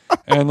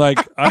 and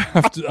like I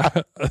have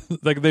to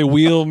like they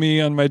wheel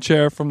me on my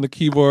chair from the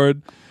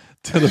keyboard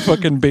to the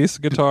fucking bass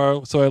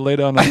guitar, so I lay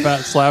down a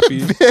fat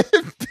slappy.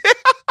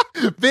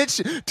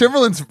 Bitch,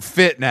 Timberland's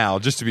fit now,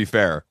 just to be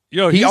fair.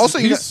 Yo,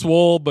 he's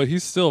swole, but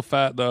he's still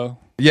fat though.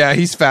 Yeah,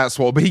 he's fat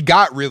swole, but he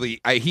got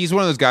really he's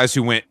one of those guys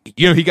who went,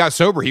 he got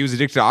sober. He was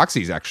addicted to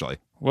oxys, actually.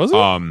 Was he?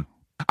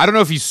 I don't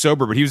know if he's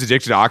sober, but he was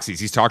addicted to oxys.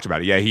 He's talked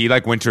about it. Yeah, he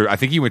like I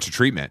think he went to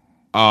treatment.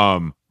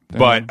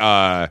 But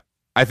I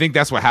think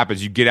that's what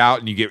happens. You get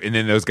out and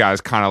then those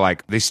guys kind of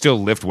like, they still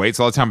lift weights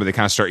all the time, but they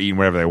kind of start eating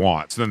whatever they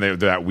want. So then they're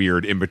that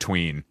weird in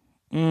between.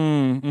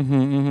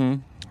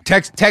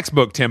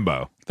 Textbook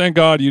Timbo. Thank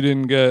God you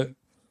didn't get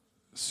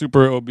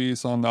super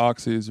obese on the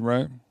oxys,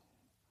 right?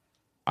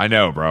 I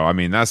know, bro. I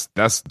mean, that's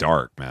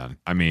dark, man.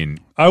 I mean,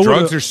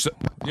 drugs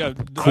are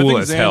cool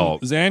as hell.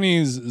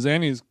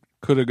 Xannies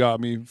could have got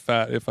me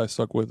fat if I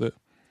stuck with it.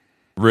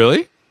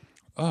 Really?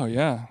 Oh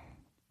yeah.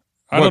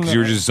 Because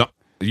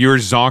you were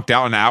zonked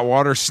out in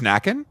Atwater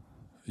snacking?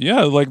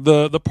 Yeah, like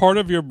the part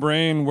of your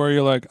brain where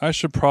you're like, I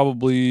should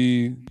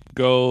probably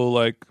go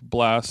like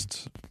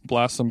blast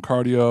some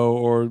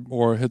cardio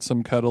or hit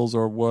some kettles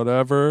or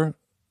whatever.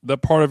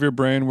 That part of your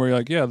brain where you're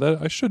like, yeah,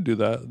 I should do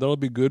that. That'll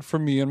be good for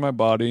me and my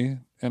body,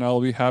 and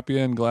I'll be happy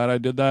and glad I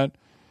did that.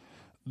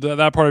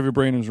 That part of your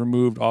brain is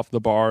removed off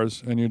the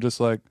bars, and you're just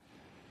like,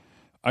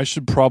 I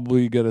should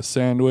probably get a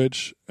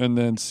sandwich and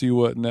then see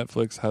what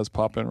Netflix has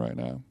popping right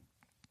now.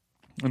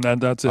 And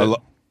that's it.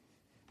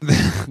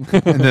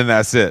 And then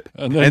that's it.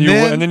 And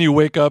then you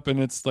wake up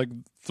and it's like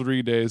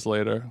 3 days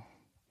later.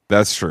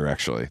 That's true,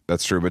 actually.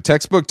 That's true. But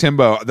Textbook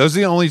Timbo, those are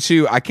the only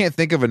two. I can't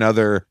think of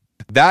another.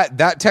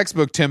 That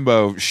Textbook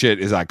Timbo shit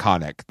is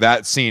iconic.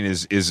 That scene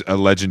is a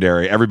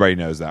legendary. Everybody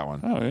knows that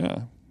one. Oh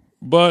yeah.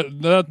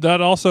 But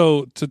that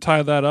also, to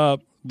tie that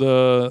up,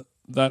 that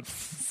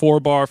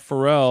 4-bar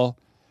Pharrell,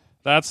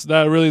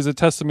 that really is a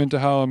testament to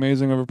how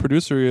amazing of a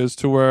producer he is,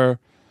 to where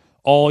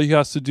all he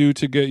has to do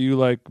to get you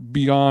like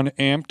beyond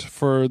amped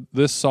for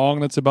this song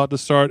that's about to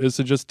start is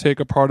to just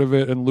take a part of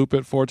it and loop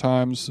it 4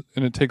 times,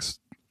 and it takes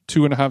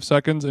 2.5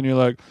 seconds, and you're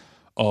like,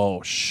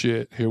 oh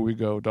shit, here we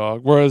go,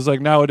 dog. Whereas like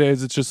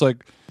nowadays it's just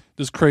like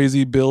this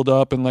crazy build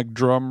up and like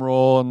drum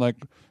roll and like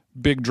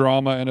big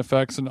drama and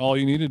effects, and all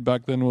you needed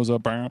back then was a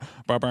bah,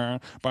 bah, bah,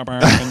 bah, bah,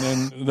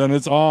 and then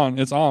it's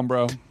on,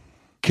 bro.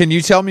 Can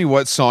you tell me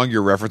what song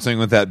you're referencing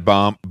with that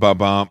bump, ba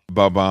bump,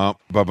 ba bump,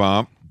 ba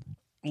bump?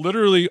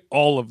 Literally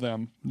all of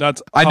them.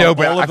 That's I know,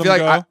 but I feel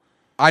like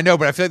I know,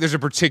 but I feel like there's a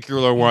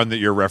particular one that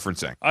you're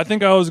referencing. I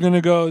think I was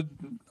gonna go,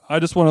 I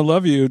Just Want to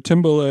Love You,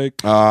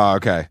 Timberlake.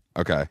 Okay.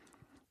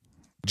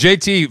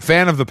 JT,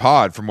 fan of the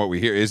pod, from what we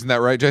hear, isn't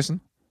that right,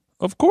 Jason?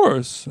 Of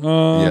course.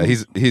 Yeah,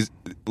 he's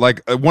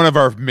like one of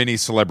our many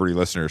celebrity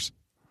listeners.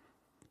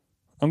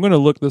 I'm gonna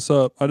look this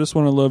up. I Just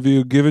Want to Love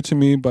You, Give It to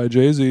Me by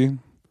Jay-Z.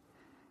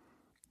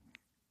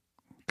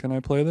 Can I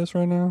play this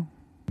right now?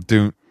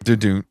 Doon,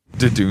 doon,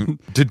 doon,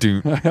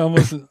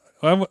 doon.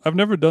 I've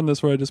never done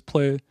this where I just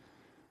play.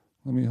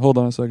 Let me hold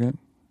on a second.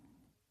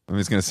 I mean,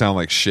 it's gonna sound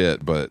like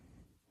shit, but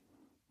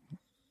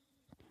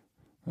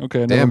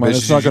okay, never mind.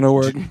 It's not gonna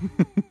work.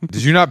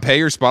 Did you not pay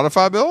your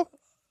Spotify bill?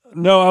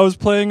 No, I was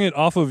playing it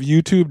off of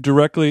YouTube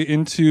directly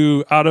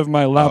out of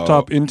my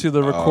laptop into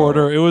the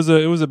recorder. It was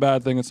a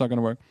bad thing. It's not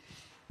gonna work.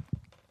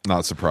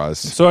 Not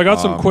surprised. So I got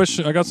some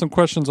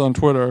questions on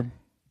Twitter.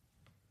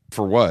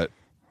 For what?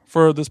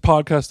 For this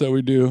podcast that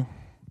we do.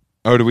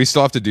 Oh, do we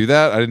still have to do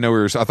that? I didn't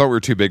know I thought we were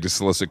too big to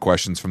solicit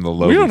questions from the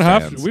lowly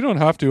fans. We don't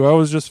have to. I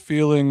was just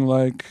feeling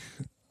like,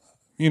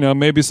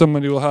 maybe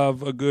somebody will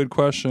have a good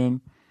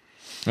question.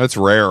 That's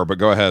rare, but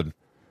go ahead.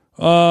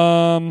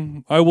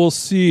 I will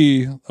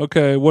see.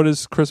 Okay, what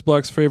is Chris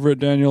Black's favorite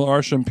Daniel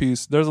Arsham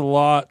piece? There's a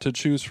lot to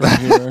choose from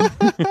here.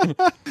 It's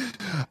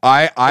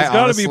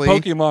got to be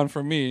Pokemon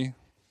for me.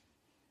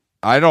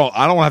 I don't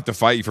have to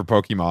fight you for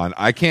Pokemon.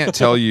 I can't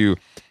tell you.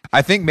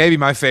 I think maybe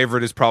my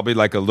favorite is probably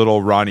like a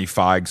little Ronnie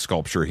Feig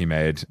sculpture he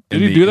made.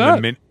 Did he do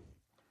that?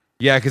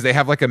 Yeah, because they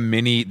have like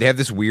they have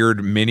this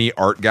weird mini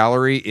art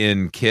gallery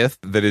in Kith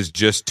that is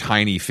just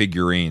tiny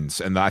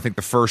figurines. And I think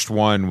the first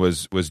one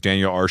was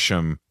Daniel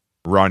Arsham,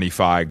 Ronnie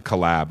Feig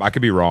collab. I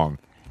could be wrong.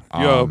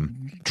 Yo,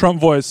 Trump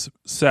voice,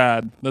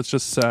 sad. That's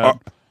just sad.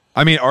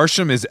 I mean,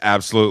 Arsham is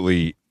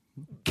absolutely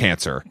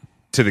cancer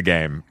to the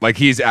game. Like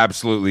he's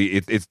absolutely,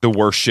 it's the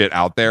worst shit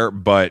out there,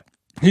 but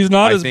he's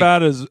not as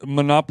bad as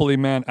Monopoly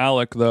Man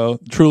Alec, though.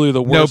 Truly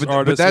the worst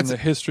artist in the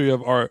history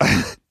of art.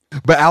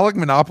 But Alec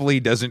Monopoly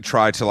doesn't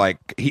try to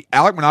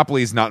Alec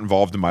Monopoly is not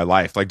involved in my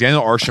life. Like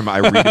Daniel Arsham, I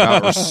read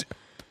about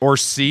or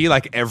see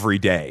like every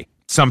day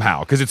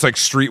somehow because it's like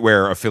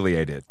streetwear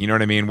affiliated. You know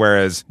what I mean?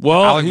 Whereas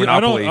Daniel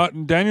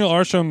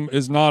Arsham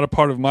is not a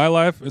part of my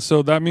life,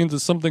 so that means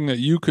it's something that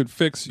you could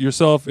fix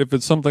yourself if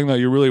it's something that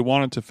you really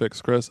wanted to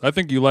fix, Chris. I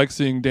think you like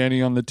seeing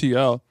Danny on the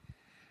TL.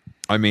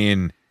 I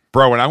mean,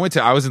 bro, when I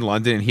was in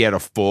London and he had an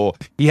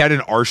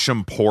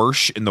Arsham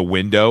Porsche in the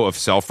window of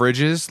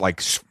Selfridges,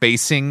 like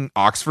facing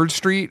Oxford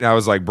Street. And I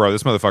was like, bro,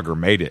 this motherfucker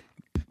made it.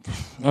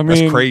 I mean,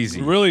 that's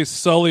crazy. Really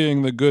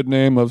sullying the good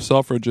name of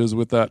Selfridges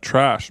with that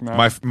trash,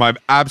 man. My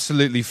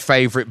absolutely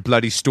favorite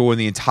bloody store in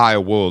the entire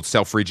world,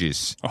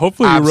 Selfridges.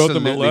 Hopefully you wrote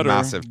them a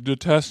letter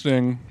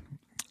detesting.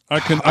 I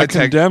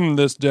condemn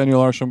this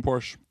Daniel Arsham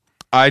Porsche.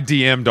 I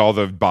DM'd all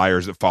the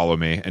buyers that follow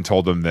me and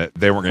told them that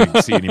they weren't going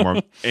to see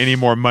any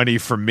more money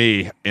from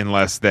me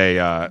unless they.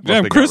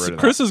 Damn,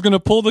 Chris is going to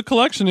pull the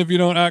collection if you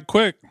don't act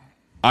quick.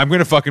 I'm going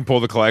to fucking pull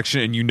the collection,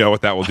 and you know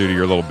what that will do to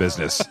your little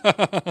business.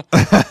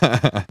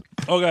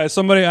 Okay,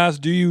 somebody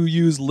asked, do you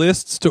use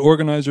lists to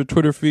organize your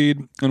Twitter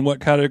feed, and what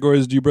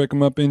categories do you break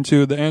them up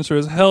into? The answer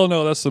is hell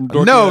no. That's some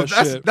dorky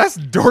shit. That's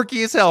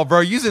dorky as hell,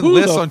 bro. Using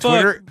lists on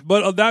Twitter.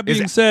 But that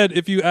being said,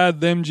 if you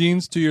add them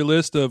jeans to your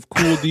list of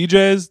cool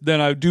DJs, then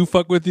I do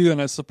fuck with you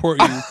and I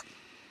support you.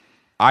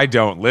 I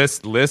don't.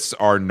 Lists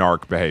are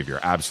narc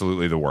behavior.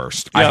 Absolutely the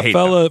worst. Yeah, I hate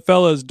them.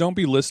 Fellas, don't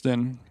be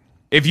listing.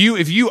 If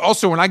you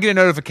also, when I get a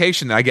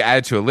notification that I get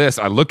added to a list,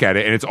 I look at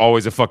it and it's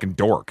always a fucking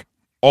dork.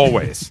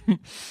 Always.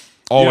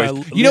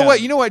 Always. Yeah,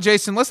 You know what,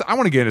 Jason? Listen, I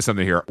want to get into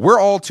something here. We're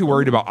all too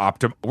worried about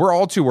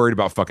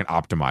fucking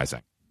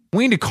optimizing.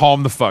 We need to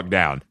calm the fuck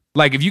down.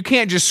 Like, if you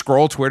can't just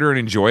scroll Twitter and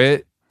enjoy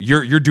it,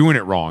 you're doing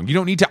it wrong. You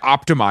don't need to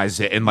optimize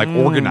it and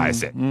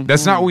organize it. Mm-hmm.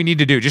 That's not what we need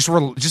to do. Just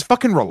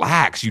fucking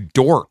relax, you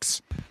dorks.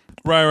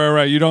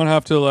 Right. You don't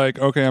have to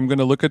okay, I'm going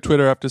to look at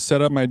Twitter. I have to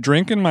set up my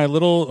drink in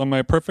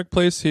my perfect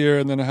place here,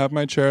 and then I have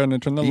my chair, and I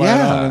turn the light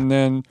on, and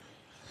then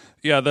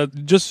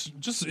that just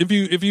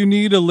if you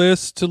need a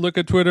list to look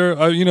at Twitter,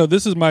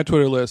 this is my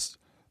Twitter list.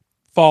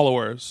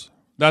 Followers.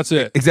 That's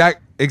it.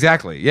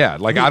 Exactly. Yeah.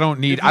 Like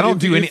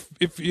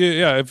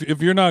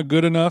if you're not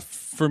good enough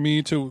for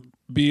me to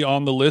be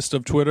on the list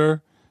of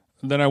Twitter,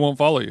 then I won't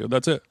follow you.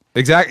 That's it.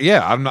 Exactly.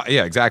 Yeah. I'm not.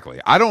 Yeah. Exactly.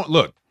 I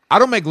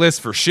don't make lists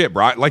for shit,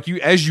 bro. Like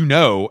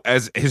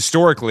as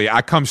historically,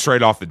 I come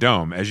straight off the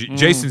dome.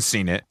 Jason's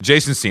seen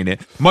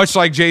it. Much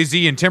like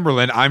Jay-Z and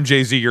Timberland, I'm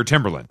Jay-Z, you're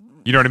Timberland.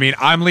 You know what I mean?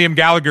 I'm Liam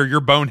Gallagher,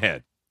 you're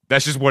Bonehead.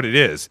 That's just what it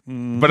is.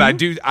 Mm-hmm. But I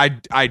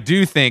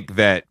do think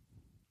that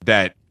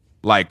I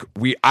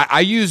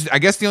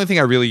guess the only thing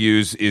I really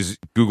use is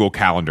Google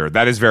Calendar.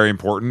 That is very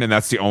important, and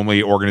that's the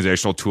only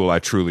organizational tool I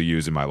truly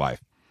use in my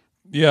life.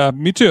 Yeah,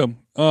 me too.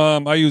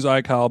 I use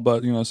iCal,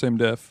 but same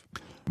diff.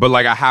 But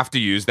I have to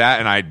use that,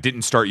 and I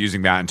didn't start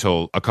using that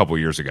until a couple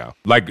years ago.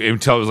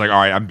 Until it was all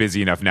right, I'm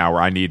busy enough now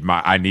where I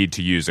need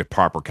to use a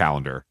proper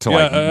calendar to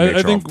make sure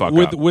I think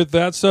with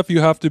that stuff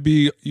you have to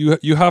be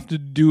you have to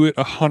do it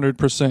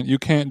 100%. You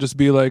can't just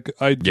be I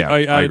add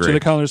it to the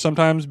calendar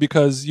sometimes,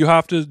 because you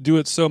have to do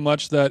it so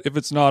much that if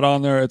it's not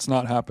on there, it's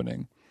not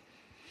happening.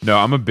 No,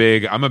 I'm a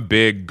big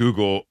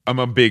Google. I'm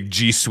a big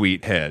G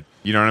Suite head.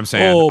 You know what I'm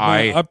saying? Oh,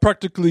 man, I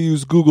practically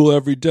use Google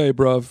every day,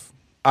 bruv.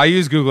 I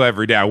use Google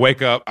every day. I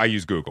wake up, I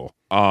use Google.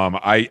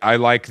 I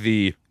like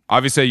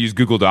obviously I use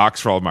Google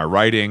Docs for all of my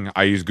writing.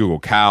 I use Google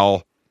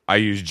Cal. I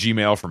use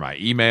Gmail for my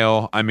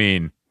email. I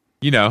mean,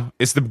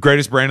 it's the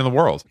greatest brand in the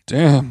world.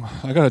 Damn,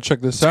 I gotta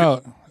check this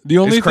out. The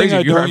only thing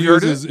I don't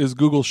use is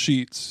Google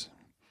Sheets.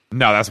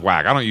 No, that's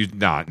whack. I don't use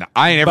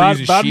I ain't ever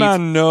using Batman,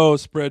 Sheets. no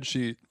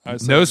spreadsheet.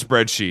 No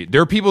spreadsheet.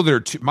 There are people that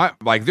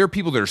are there are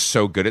people that are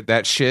so good at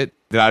that shit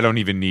that I don't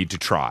even need to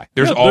try.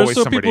 There's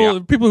always somebody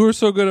people who are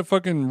so good at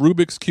fucking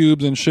Rubik's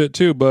cubes and shit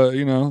too. But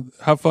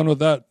have fun with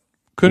that.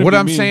 What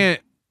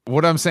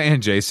I'm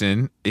saying,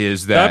 Jason,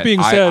 is that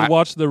being said,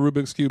 watch the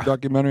Rubik's Cube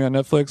documentary on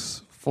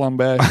Netflix.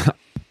 Flambe.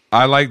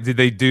 Did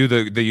they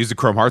they use the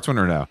Chrome Hearts one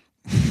or no?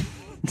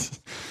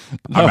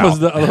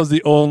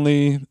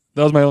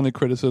 That was my only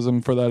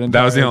criticism for that entire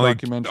That was the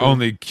documentary.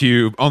 only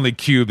cube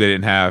they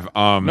didn't have.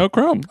 No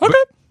Chrome. Okay.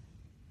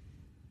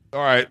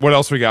 All right. What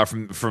else we got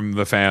from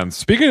the fans?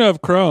 Speaking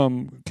of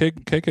Chrome,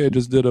 KK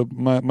just did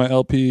my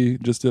LP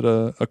just did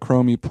a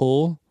Chromie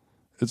pull.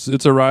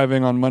 It's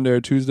arriving on Monday or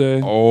Tuesday.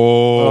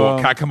 Oh,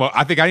 can I come over?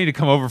 I think I need to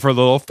come over for a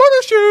little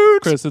photo shoot.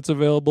 Chris, it's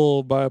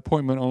available by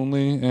appointment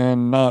only,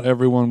 and not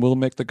everyone will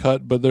make the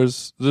cut. But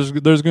there's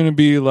going to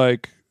be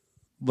like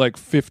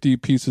 50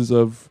 pieces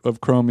of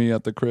Chromie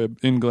at the crib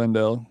in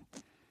Glendale.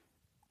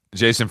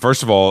 Jason,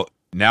 first of all,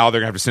 now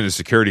they're gonna have to send a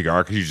security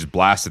guard because you just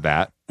blasted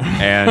that.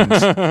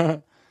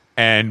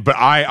 And but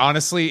I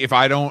honestly, if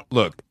I don't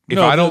come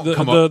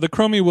the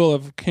Chromie will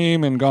have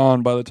came and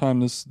gone by the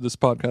time this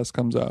podcast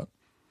comes out.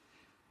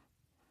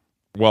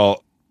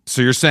 Well,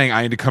 so you're saying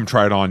I need to come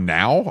try it on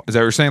now? Is that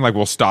what you're saying? Like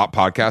we'll stop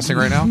podcasting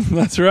right now?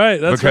 That's right.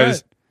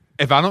 Because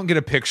if I don't get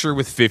a picture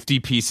with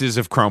 50 pieces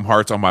of Chrome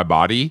Hearts on my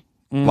body,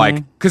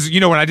 because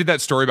when I did that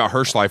story about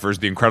Hirschleifers,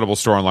 the incredible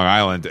store on Long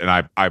Island,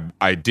 and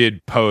I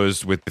did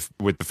pose with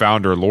the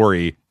founder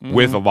Lori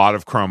with a lot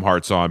of Chrome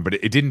Hearts on, but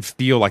it didn't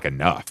feel like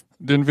enough.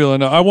 Didn't feel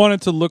enough. I want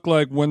it to look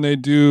like when they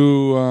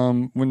do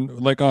when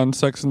like on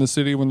Sex and the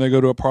City when they go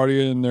to a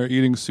party and they're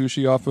eating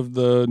sushi off of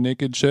the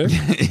naked chick.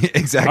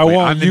 Exactly. I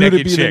want you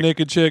to be the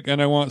naked chick,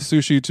 and I want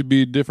sushi to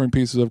be different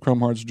pieces of Chrome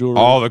Hearts jewelry.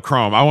 All the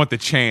chrome. I want the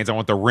chains. I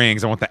want the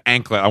rings. I want the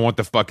anklet. I want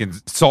the fucking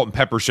salt and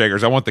pepper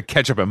shakers. I want the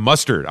ketchup and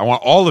mustard. I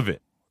want all of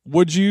it.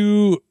 Would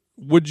you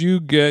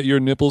get your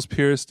nipples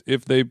pierced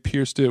if they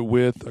pierced it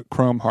with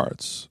Chrome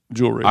Hearts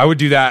jewelry? I would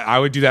do that. I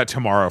would do that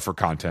tomorrow for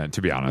content,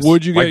 to be honest.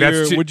 Would you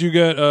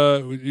get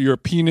your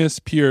penis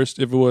pierced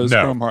if it was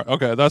Chrome Heart?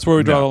 Okay, that's where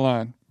we draw the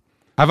line.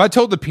 Have I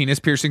told the penis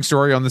piercing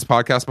story on this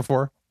podcast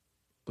before?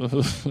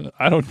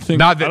 I don't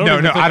think. I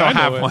don't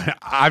have one.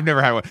 I've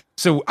never had one.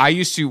 So I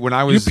used to when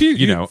I was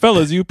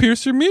fellas, you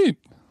pierce your meat.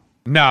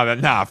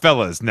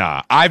 Fellas,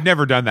 I've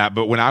never done that.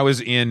 But when I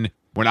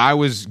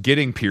was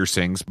getting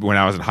piercings when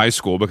I was in high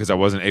school, because I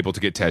wasn't able to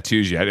get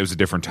tattoos yet, it was a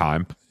different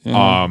time.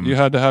 Yeah, you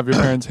had to have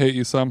your parents hate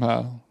you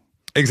somehow.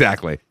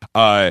 Exactly.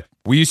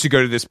 We used to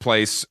go to this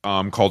place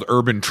called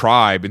Urban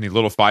Tribe in the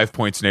little Five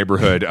Points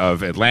neighborhood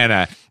of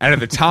Atlanta, and at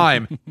the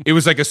time, it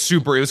was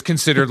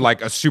considered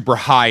like a super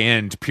high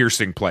end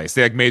piercing place.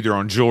 They made their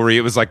own jewelry.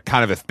 It was like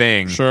kind of a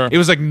thing. Sure. It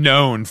was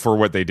known for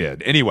what they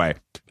did. Anyway.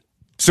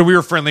 So we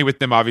were friendly with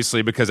them,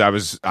 obviously, because I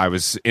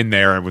was in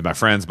there and with my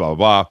friends, blah, blah,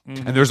 blah.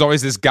 Mm-hmm. And there was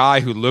always this guy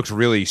who looked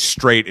really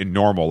straight and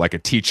normal, like a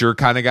teacher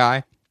kind of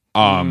guy.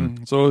 So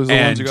it was the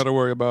ones you got to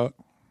worry about.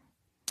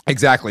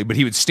 Exactly. But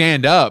he would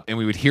stand up and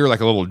we would hear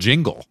like a little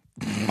jingle.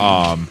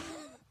 And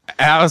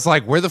I was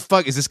like, where the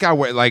fuck is this guy?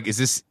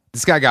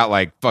 This guy got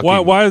like fucking...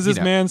 Why does this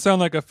man sound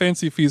like a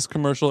Fancy Feast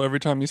commercial every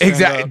time he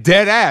stands up?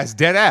 Dead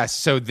ass.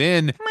 So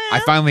then I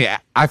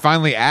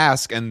finally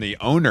asked, and the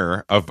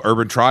owner of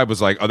Urban Tribe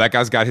was like, oh, that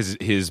guy's got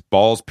his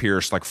balls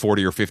pierced like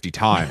 40 or 50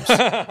 times.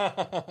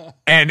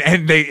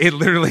 and they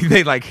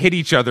hit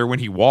each other when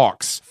he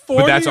walks.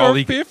 40 but that's all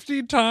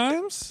 50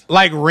 times?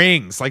 Like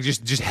rings, like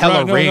just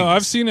hella rings. No,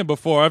 I've seen it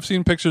before. I've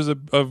seen pictures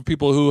of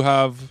people who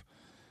have,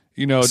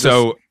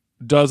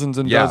 dozens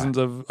and dozens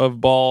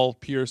of ball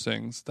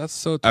piercings. That's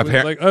so at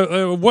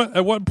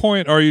what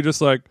point are you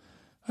just like,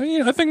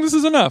 I think this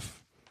is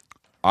enough?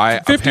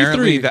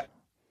 53.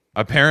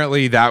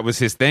 Apparently that was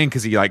his thing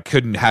because he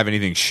couldn't have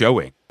anything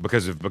showing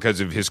because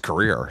of his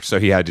career, so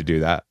he had to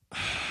do that.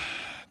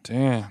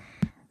 Damn.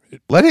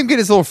 Let him get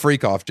his little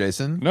freak off,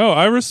 Jason. No,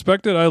 I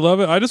respect it. I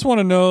love it. I just want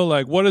to know,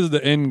 what is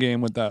the end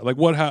game with that?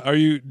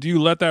 Do you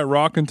let that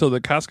rock until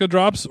the casket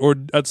drops, or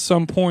at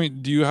some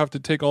point do you have to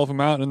take all of them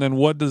out, and then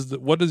what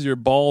does your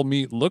ball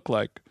meat look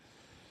like?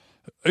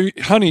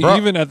 Honey, bro,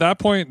 even at that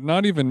point,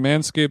 not even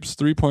Manscaped's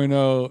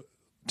 3.0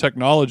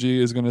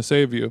 technology is going to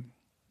save you.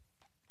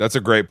 That's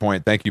a great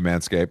point. Thank you,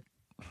 Manscaped.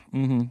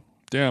 Mm-hmm.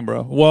 Damn,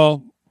 bro.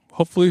 Well,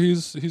 hopefully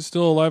he's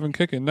still alive and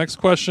kicking. Next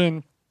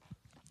question.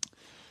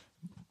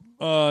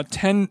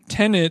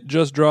 Tenet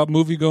just dropped,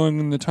 movie going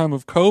in the time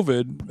of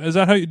COVID. Is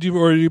that how you do,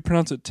 or do you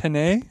pronounce it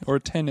Tenet or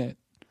Tenet?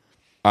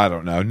 I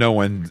don't know. No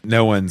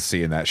one's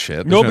seeing that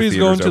shit. Nobody's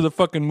going to the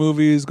fucking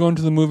movies. Going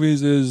to the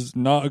movies is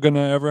not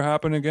gonna ever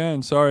happen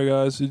again. Sorry,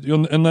 guys.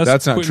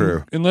 That's not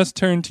true. Unless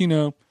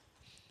Tarantino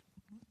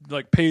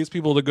like pays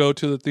people to go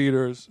to the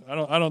theaters. I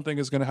don't think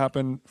it's going to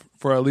happen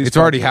for at least. It's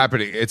already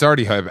happening. It's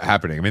already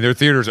happening. I mean, there are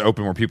theaters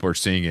open where people are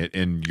seeing it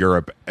in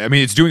Europe. I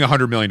mean, it's doing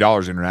 $100 million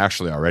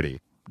internationally already.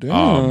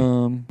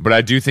 Damn. But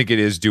I do think it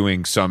is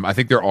doing some. I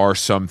think there are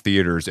some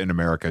theaters in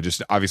America,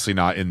 just obviously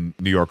not in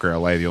New York or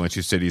LA, the only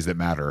two cities that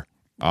matter.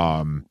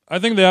 I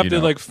think they have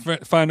to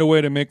find a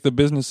way to make the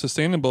business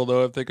sustainable,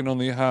 though. If they can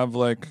only have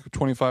like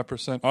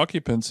 25%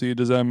 occupancy,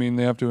 does that mean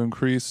they have to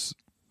increase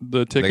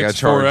the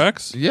tickets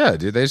 4x? Yeah,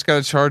 dude, they just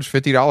got to charge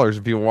 $50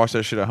 if people watch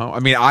that shit at home.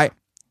 I mean, I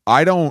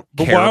don't.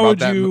 But care why about would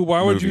that you?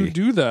 Why would movie. you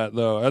do that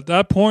though? At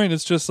that point,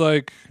 it's just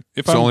like if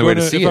It's the only way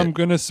to see it. I'm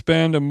gonna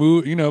spend a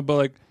movie, but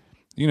like.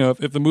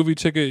 If the movie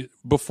ticket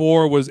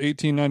before was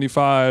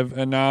 $18.95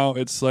 and now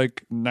it's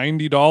like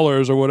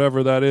 $90 or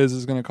whatever that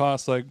is going to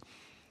cost, like,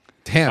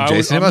 damn,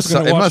 Jason, it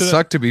must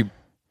suck to be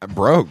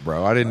broke,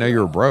 bro. I didn't know you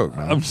were broke,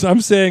 man.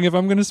 I'm saying if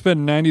I'm going to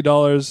spend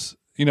 $90,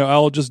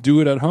 I'll just do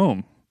it at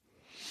home.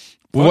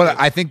 Well,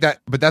 I think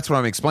that, but that's what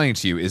I'm explaining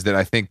to you is that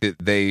I think that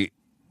they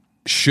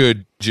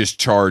should just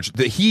charge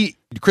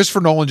Christopher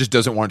Nolan just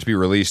doesn't want it to be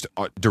released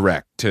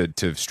direct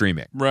to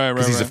streaming, right?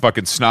 Because he's a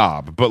fucking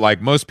snob. But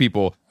like most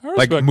people,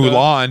 like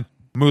Mulan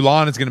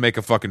is going to make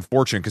a fucking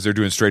fortune because they're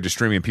doing straight to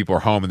streaming and people are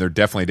home and they're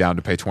definitely down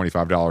to pay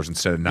 $25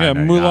 instead of $9.99. Yeah,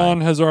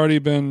 Mulan has already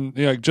been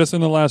just in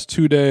the last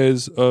 2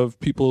 days of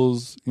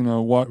people's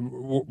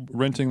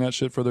renting that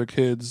shit for their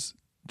kids.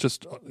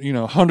 Just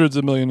hundreds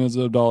of millions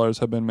of dollars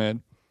have been made.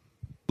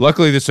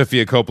 Luckily, the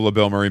Sofia Coppola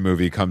Bill Murray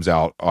movie comes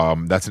out.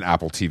 That's an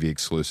Apple TV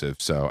exclusive.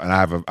 So, and I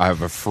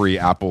have a free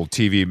Apple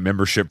TV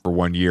membership for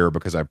 1 year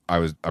because I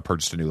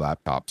purchased a new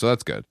laptop. So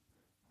that's good.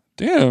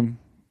 Damn,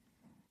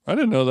 I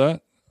didn't know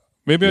that.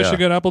 Maybe I should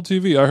get Apple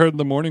TV. I heard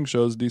the morning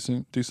show is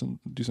decent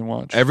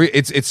watch.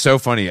 It's so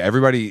funny.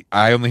 Everybody,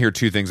 I only hear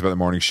two things about the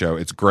morning show.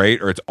 It's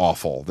great or it's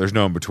awful. There's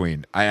no in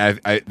between.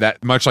 I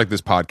that much like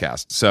this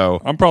podcast.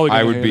 So I'm probably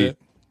gonna hate it.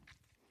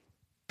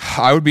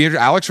 I would be.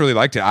 Alex really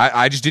liked it.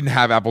 I just didn't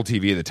have Apple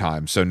TV at the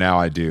time, so now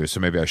I do. So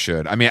maybe I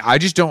should. I mean, I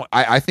just don't.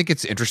 I think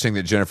it's interesting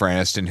that Jennifer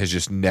Aniston has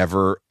just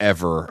never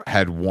ever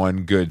had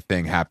one good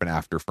thing happen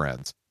after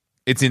Friends.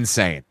 It's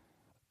insane.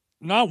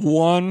 Not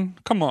one.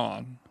 Come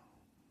on.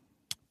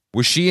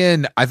 Was she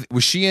in?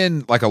 Was she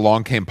in like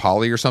Along Came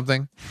Polly or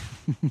something?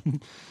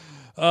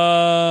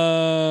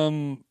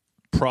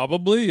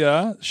 Probably.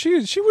 Yeah.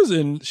 She was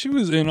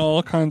in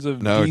all kinds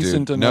of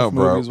decent enough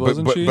movies,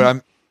 wasn't she?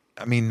 But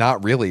I mean,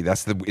 not really.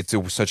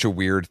 Such a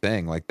weird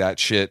thing. Like that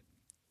shit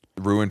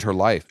ruined her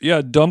life.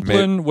 Yeah,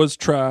 Dumplin' was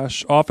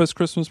trash. Office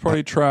Christmas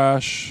Party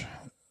trash.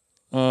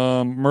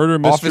 Murder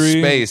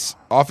Mystery.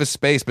 Office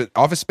Space, but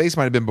Office Space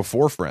might have been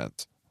before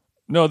Friends.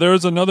 No, there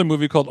was another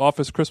movie called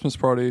Office Christmas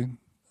Party.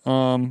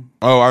 I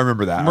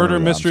remember that. Murder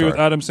Mystery with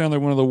Adam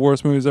Sandler, one of the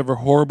worst movies ever.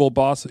 Horrible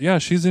boss. Yeah,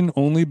 she's in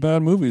only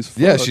bad movies. Fuck.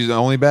 Yeah, she's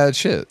only bad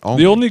shit.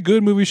 The only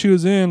good movie she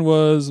was in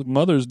was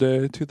Mother's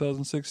Day,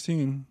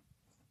 2016.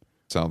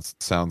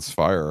 Sounds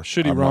fire.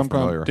 Shitty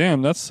rom-com.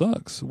 Damn, that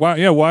sucks. Why?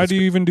 Yeah, why do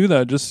you even do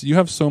that? Just you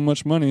have so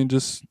much money,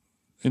 just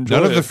enjoy.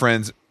 None of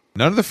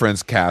the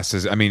Friends cast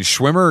is. I mean,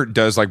 Schwimmer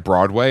does like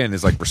Broadway and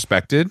is like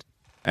respected,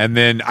 and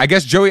then I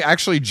guess Joey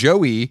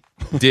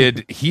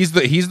did. He's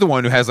the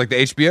one who has like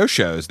the HBO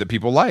shows that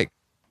people like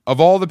of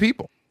all the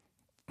people.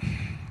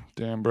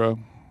 Damn, bro.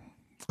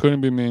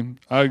 Couldn't be me.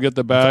 I'd get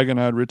the bag and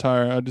I'd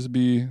retire. I'd just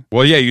be.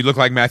 Well, yeah, you look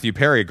like Matthew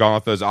Perry, gone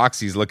off those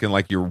oxys, looking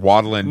like you're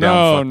waddling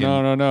down.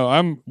 No.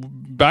 I'm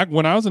back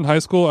when I was in high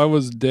school. I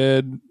was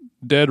dead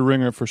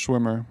ringer for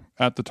Schwimmer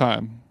at the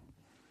time.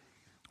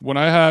 When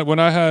I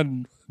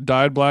had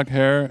dyed black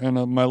hair and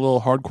my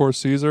little hardcore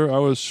Caesar, I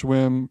was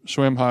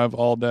Schwim Hive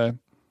all day.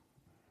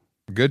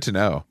 Good to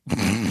know.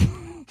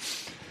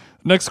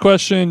 Next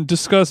question: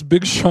 discuss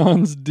Big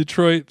Sean's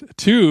Detroit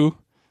 2.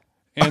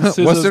 And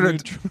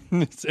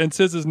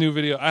SZA's new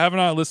video. I have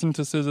not listened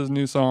to SZA's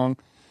new song,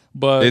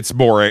 but it's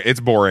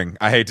boring.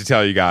 I hate to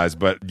tell you guys,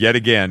 but yet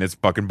again, it's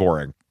fucking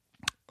boring.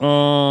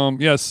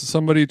 Yes,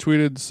 somebody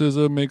tweeted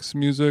SZA makes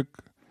music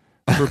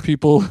for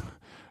people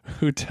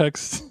who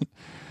text.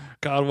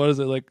 God, what is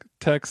it like?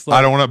 Text. Like,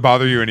 I don't want to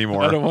bother you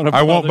anymore.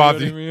 I won't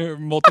bother you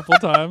multiple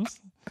times.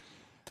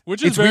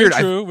 Which is very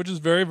true. Which is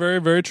very, very,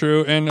 very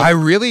true. And I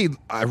really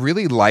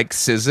like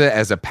SZA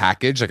as a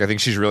package. Like I think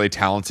she's really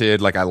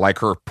talented. Like I like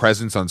her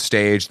presence on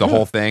stage. The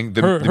whole thing.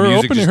 The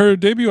music. Her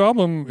debut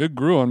album, it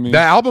grew on me.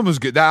 That album was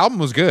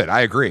good.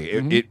 I agree.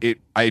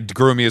 It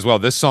grew on me as well.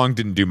 This song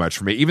didn't do much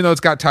for me, even though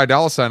it's got Ty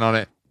Dolla $ign on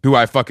it, who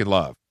I fucking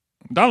love.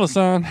 Dolla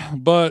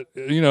 $ign, but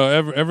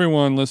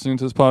everyone listening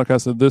to this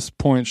podcast at this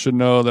point should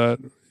know that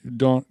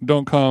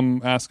don't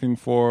come asking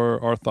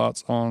for our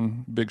thoughts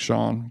on Big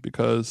Sean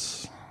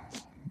because.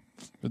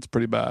 It's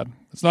pretty bad.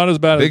 It's not as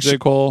bad as J.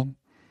 Cole.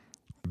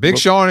 Big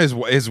Sean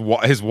is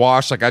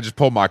washed. Like I just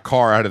pulled my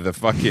car out of the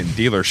fucking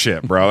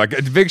dealership, bro.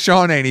 Like Big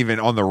Sean ain't even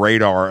on the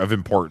radar of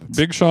importance.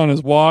 Big Sean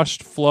is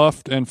washed,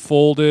 fluffed, and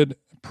folded,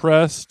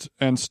 pressed,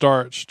 and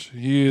starched.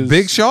 He is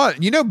Big Sean.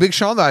 Big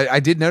Sean. I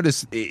did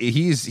notice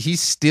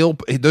he's still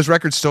those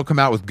records still come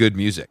out with good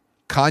music.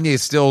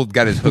 Kanye's still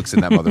got his hooks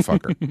in that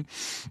motherfucker.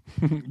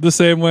 The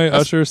same way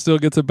Usher still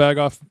gets a bag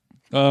off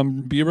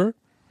Bieber.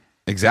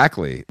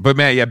 Exactly. But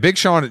man, yeah, Big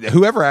Sean,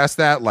 whoever asked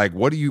that, like,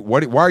 why are you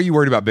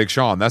worried about Big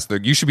Sean?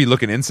 You should be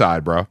looking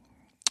inside, bro.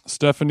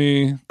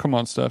 Stephanie, come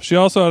on, Steph. She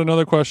also had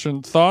another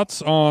question.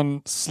 Thoughts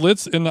on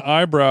slits in the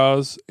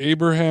eyebrows,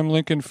 Abraham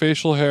Lincoln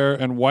facial hair,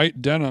 and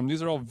white denim?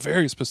 These are all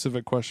very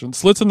specific questions.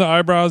 Slits in the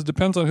eyebrows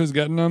depends on who's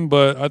getting them,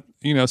 but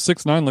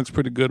 6ix9ine looks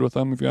pretty good with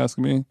them, if you ask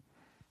me.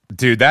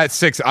 Dude,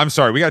 I'm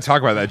sorry, we got to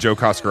talk about that Joe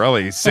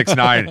Coscarelli,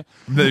 6ix9ine.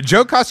 The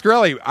Joe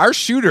Coscarelli, our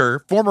shooter,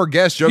 former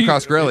guest Joe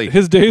Coscarelli.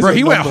 His days bro, are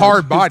he went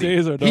hard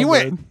body.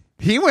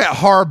 He went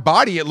hard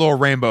body at Little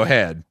Rainbow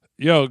Head.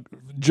 Yo,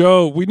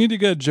 Joe, we need to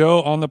get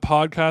Joe on the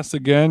podcast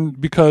again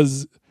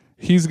because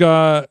he's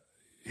got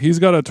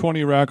a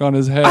 20 rack on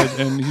his head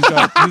and he's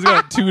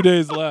got 2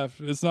 days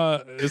left. It's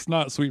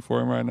not sweet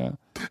for him right now.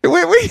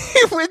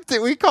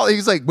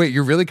 He's like, wait,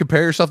 you really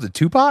compare yourself to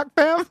Tupac,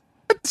 fam?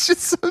 It's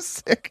just so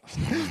sick.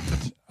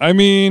 I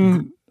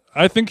mean,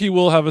 I think he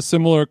will have a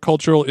similar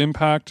cultural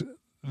impact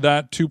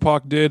that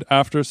Tupac did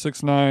after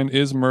 6ix9ine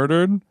is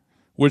murdered,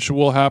 which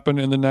will happen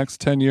in the next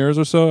 10 years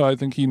or so. I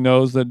think he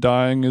knows that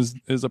dying is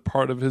a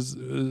part of his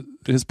plan.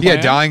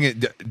 Yeah,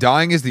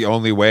 dying is the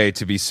only way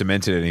to be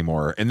cemented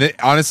anymore. And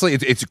honestly,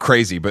 it's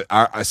crazy, but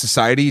our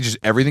society,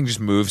 everything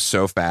just moves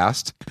so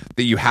fast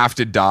that you have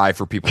to die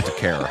for people to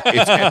care.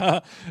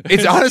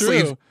 It's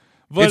honestly... True.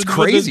 It's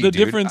crazy. The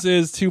difference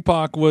is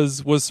Tupac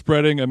was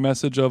spreading a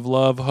message of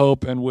love,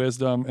 hope, and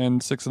wisdom,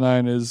 and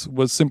 6ix9ine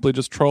was simply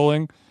just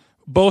trolling.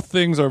 Both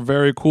things are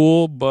very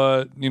cool,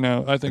 but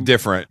I think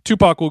different.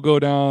 Tupac will go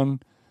down.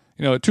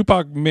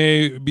 Tupac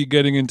may be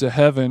getting into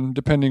heaven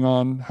depending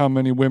on how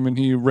many women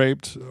he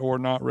raped or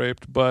not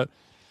raped, but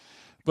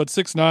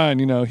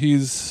 6ix9ine,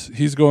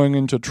 he's going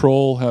into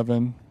troll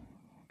heaven.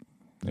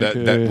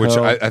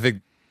 I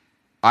think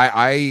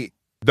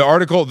the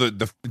article,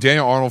 the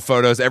Daniel Arnold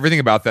photos, everything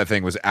about that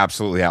thing was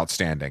absolutely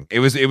outstanding. It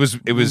was.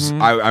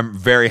 Mm-hmm. I'm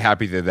very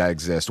happy that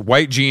exists.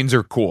 White jeans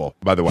are cool,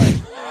 by the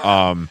way.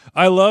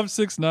 I love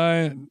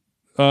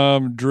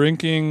 6ix9ine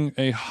drinking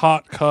a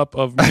hot cup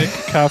of Nick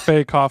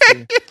Cafe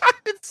coffee.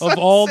 Of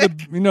all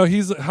sick.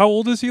 He's how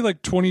old is he?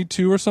 Like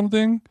 22 or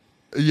something.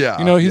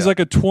 Yeah, he's like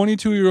a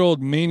 22-year-old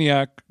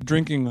maniac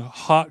drinking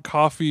hot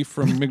coffee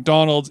from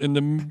McDonald's in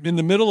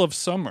the middle of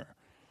summer.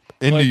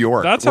 In New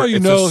York. That's how you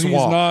know he's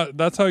not.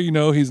 That's how you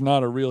know he's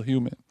not a real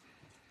human.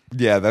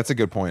 Yeah, that's a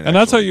good point. And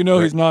that's how you know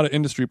he's not an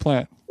industry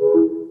plant.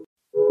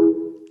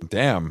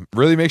 Damn,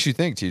 really makes you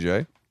think,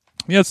 TJ.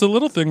 Yeah, it's the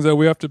little things that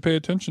we have to pay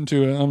attention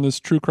to on this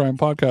true crime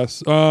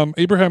podcast.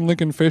 Abraham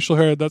Lincoln facial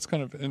hair. That's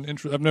kind of an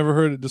interest. I've never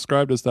heard it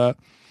described as that.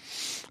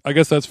 I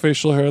guess that's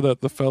facial hair that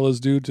the fellas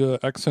do to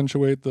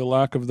accentuate the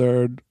lack of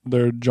their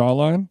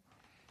jawline.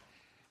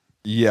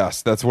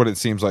 Yes, that's what it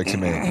seems like to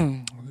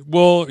me.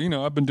 Well,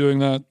 I've been doing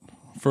that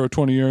for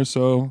 20 years.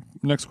 So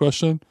next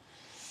question.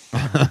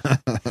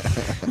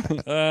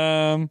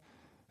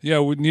 Yeah,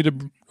 we need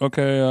to.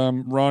 Okay,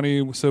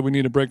 Ronnie said we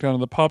need a breakdown of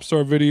the pop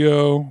star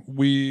video.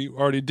 We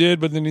already did,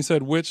 but then he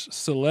said which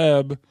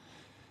celeb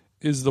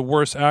is the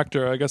worst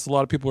actor. I guess a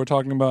lot of people are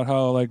talking about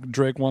how like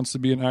Drake wants to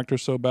be an actor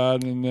so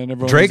bad, and then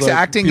everyone Drake's like,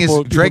 acting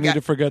people Drake need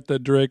to forget that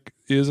Drake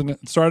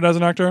started as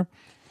an actor.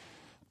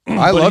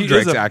 I love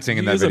Drake's acting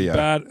in that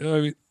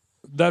video.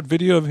 That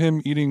video of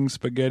him eating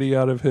spaghetti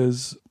out of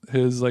his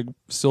like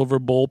silver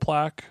bowl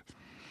plaque.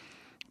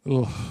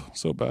 Ugh,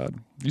 so bad.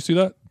 You see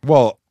that?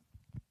 Well,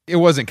 it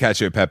wasn't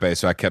Cacio e Pepe,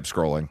 so I kept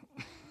scrolling.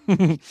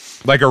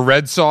 Like a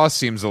red sauce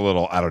seems a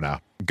little, I don't know,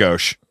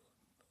 gauche.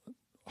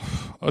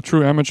 A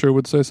true amateur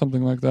would say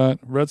something like that.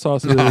 Red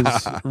sauce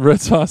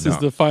is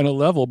the final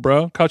level,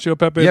 bro. Cacio e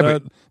Pepe, yeah,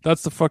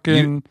 that's the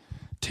fucking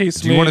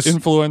taste-made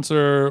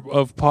influencer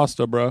of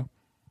pasta, bro.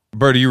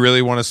 Bro, do you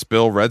really want to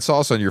spill red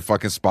sauce on your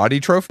fucking spotty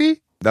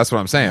trophy? That's what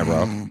I'm saying,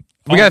 bro.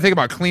 We gotta think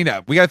about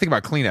cleanup.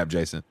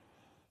 Jason.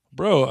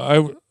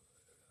 Bro,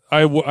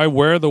 I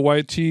wear the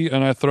white tee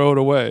and I throw it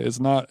away. It's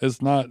not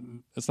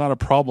a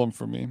problem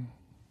for me.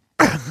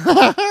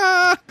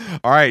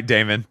 All right,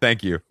 Damon.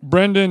 Thank you.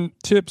 Brendan,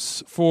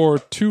 tips for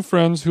two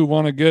friends who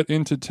want to get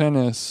into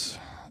tennis.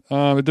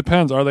 It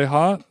depends. Are they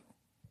hot?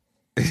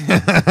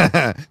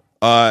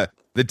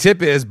 The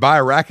tip is buy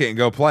a racket and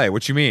go play.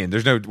 What you mean?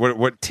 There's no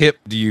what tip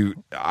do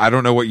you? I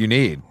don't know what you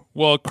need.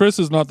 Well, Chris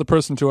is not the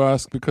person to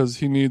ask because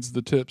he needs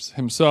the tips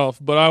himself.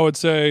 But I would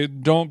say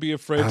don't be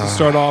afraid to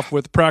start off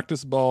with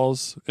practice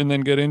balls and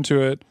then get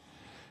into it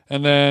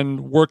and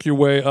then work your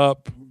way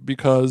up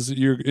because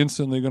you're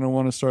instantly going to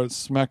want to start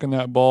smacking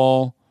that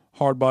ball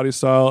hard body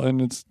style,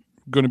 and it's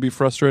going to be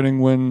frustrating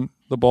when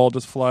the ball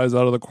just flies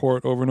out of the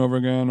court over and over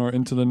again or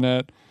into the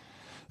net.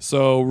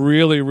 So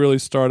really, really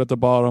start at the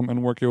bottom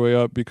and work your way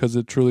up because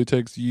it truly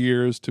takes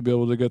years to be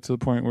able to get to the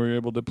point where you're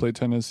able to play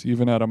tennis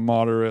even at a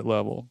moderate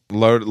level.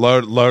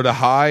 Load a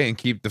high and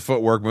keep the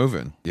footwork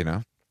moving, you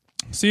know?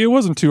 See, it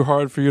wasn't too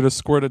hard for you to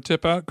squirt a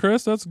tip out,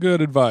 Chris. That's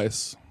good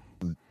advice.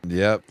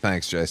 Yep.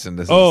 Thanks, Jason.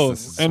 This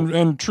is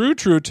and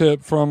true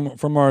tip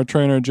from our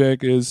trainer,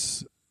 Jake,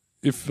 is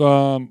if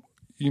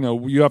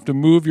you have to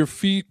move your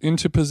feet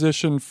into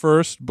position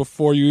first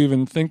before you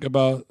even think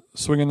about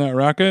swinging that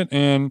racket.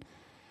 And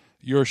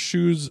your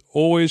shoes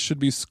always should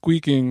be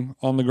squeaking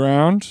on the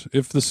ground.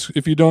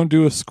 If you don't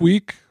do a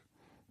squeak,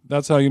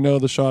 that's how you know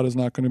the shot is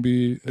not going to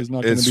be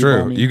It's true.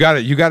 Balmy. You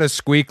got to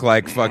squeak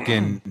like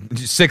fucking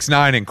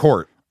 6ix9ine in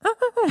court.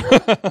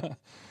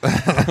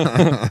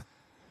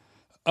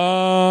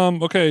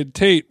 Okay,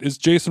 Tate, is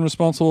Jason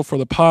responsible for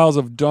the piles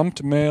of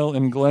dumped mail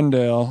in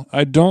Glendale?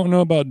 I don't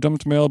know about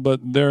dumped mail, but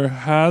there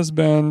has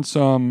been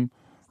some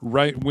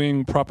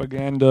right-wing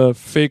propaganda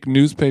fake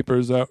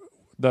newspapers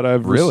that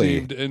I've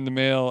received in the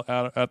mail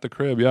at the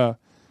crib. Yeah.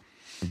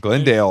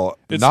 Glendale,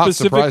 It's not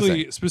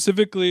specifically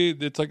surprising.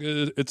 it's like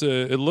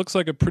it looks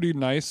like a pretty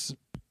nice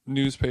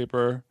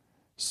newspaper,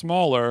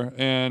 smaller,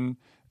 and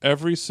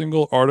every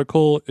single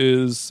article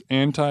is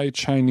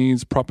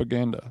anti-Chinese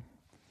propaganda.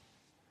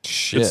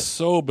 Shit. It's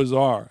so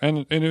bizarre,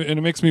 and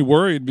it makes me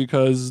worried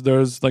because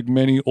there's like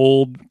many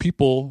old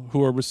people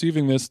who are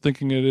receiving this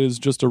thinking it is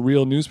just a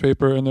real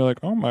newspaper, and they're like,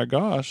 "Oh my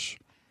gosh."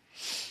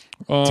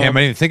 Damn, I didn't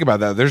even think about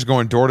that. They're just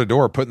going door to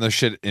door, putting this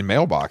shit in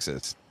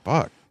mailboxes.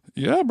 Fuck.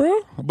 Yeah,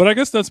 bro. But I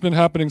guess that's been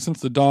happening since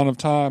the dawn of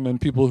time,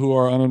 and people who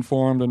are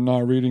uninformed and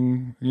not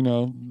reading,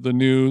 the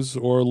news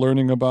or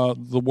learning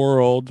about the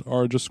world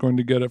are just going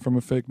to get it from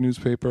a fake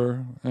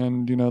newspaper,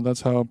 and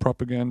that's how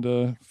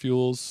propaganda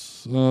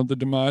fuels the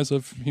demise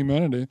of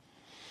humanity.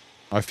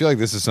 I feel like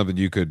this is something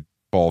you could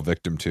fall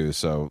victim to,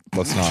 so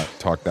let's not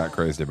talk that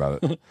crazy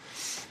about it.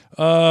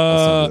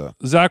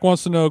 Zach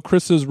wants to know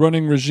Chris's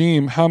running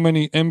regime. How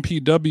many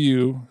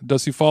MPW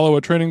does he follow?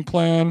 A training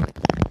plan?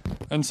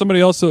 And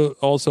somebody also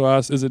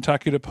asked, is it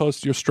tacky to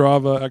post your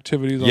Strava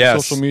activities on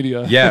social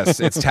media? Yes,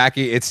 it's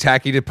tacky. It's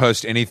tacky to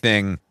post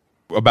anything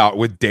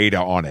with data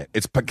on it.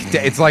 It's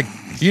like,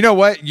 you know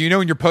what?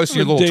 When you're posting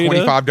your little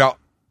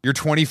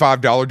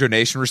 $25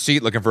 donation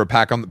receipt looking for a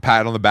pat on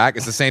the back,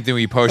 it's the same thing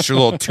when you post your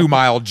little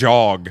 2-mile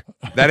jog.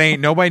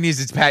 Nobody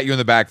needs to pat you on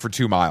the back for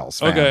 2 miles.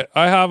 Fam. Okay,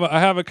 I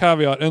have a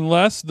caveat.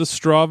 Unless the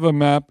Strava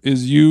map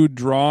is you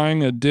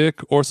drawing a dick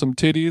or some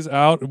titties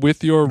out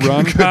with your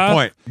run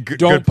path,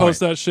 don't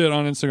post that shit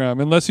on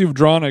Instagram. Unless you've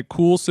drawn a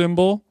cool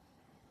symbol,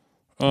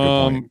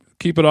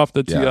 keep it off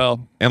the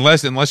TL.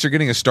 Unless you're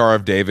getting a Star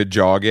of David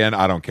jog in,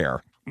 I don't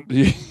care.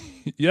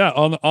 Yeah,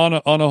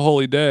 on a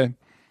holy day.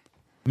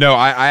 No,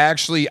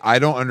 I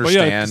don't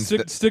understand.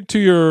 Stick to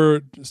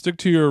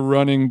your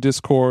running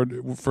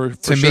Discord for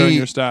sharing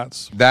your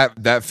stats.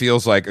 That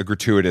feels like a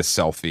gratuitous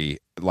selfie,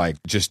 like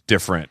just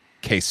different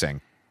casing.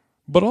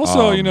 But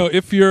also,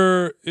 if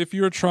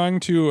you're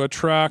trying to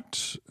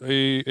attract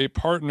a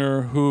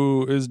partner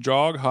who is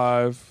jog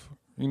hive,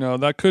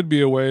 that could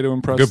be a way to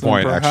impress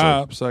them.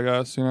 Perhaps, actually.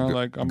 I guess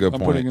I'm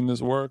putting in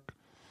this work.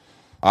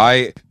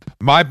 My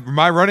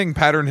running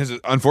pattern has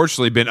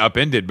unfortunately been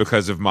upended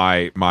because of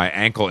my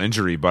ankle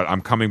injury, but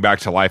I'm coming back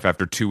to life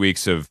after 2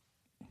 weeks of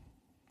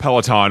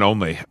Peloton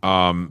only.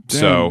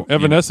 So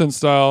Evanescence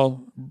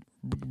style,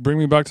 bring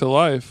me back to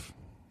life.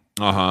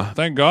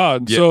 Thank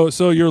God. Yeah.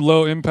 So your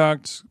low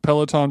impact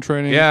Peloton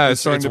training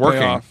is starting to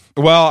working. pay off.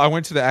 Well, I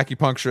went to the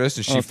acupuncturist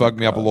and she fucked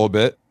me up a little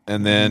bit,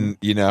 and then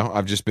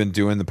I've just been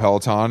doing the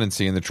Peloton and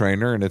seeing the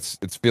trainer, and it's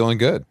feeling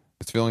good.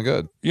 It's feeling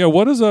good. Yeah,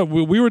 what is that?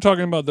 We were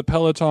talking about the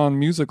Peloton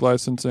music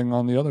licensing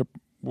on the other.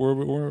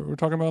 We're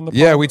talking about on the.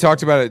 Yeah, we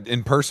talked about it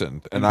in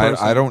person, and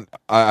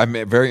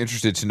I'm very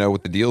interested to know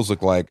what the deals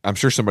look like. I'm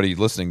sure somebody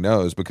listening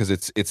knows because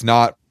it's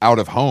not out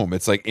of home;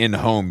 it's like in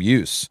home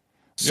use.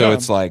 So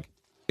it's like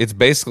it's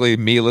basically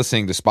me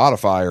listening to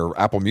Spotify or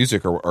Apple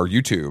Music or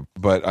YouTube.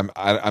 But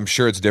I'm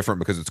sure it's different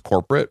because it's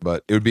corporate.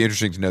 But it would be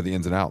interesting to know the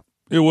ins and outs.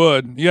 It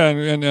would, yeah,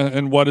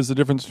 and what is the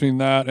difference between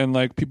that and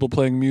like people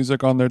playing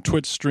music on their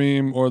Twitch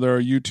stream or their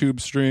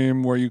YouTube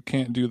stream where you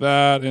can't do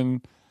that,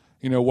 and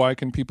why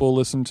can people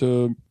listen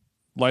to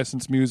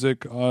licensed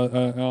music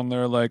on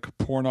their like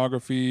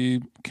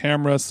pornography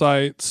camera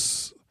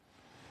sites?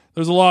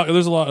 There's a lot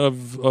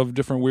of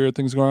different weird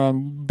things going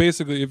on.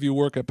 Basically, if you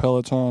work at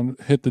Peloton,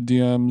 hit the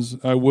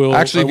DMs. I will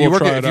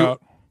try it out.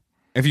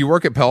 If you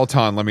work at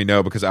Peloton, let me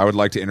know because I would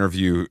like to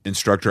interview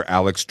instructor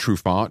Alex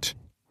Trufant.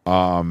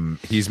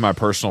 He's my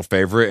personal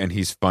favorite and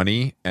he's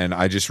funny, and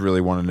I just really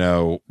want to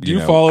know. Do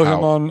you follow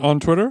him on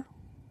Twitter?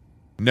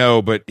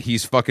 No, but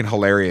he's fucking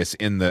hilarious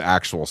in the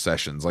actual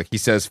sessions. Like he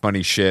says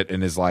funny shit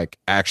and is like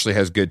actually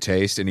has good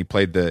taste. And he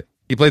played the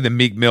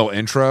Meek Mill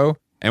intro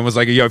and was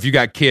like, "Yo, if you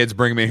got kids,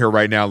 bring them in here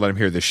right now. Let them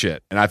hear this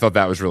shit." And I thought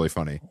that was really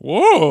funny.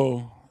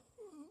 Whoa.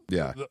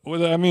 Yeah.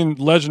 I mean,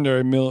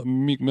 legendary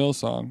Meek Mill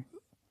song.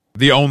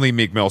 The only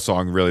Meek Mill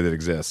song really that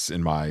exists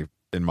in my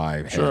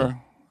head. Sure.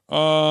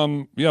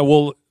 Yeah.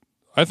 Well,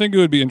 I think it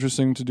would be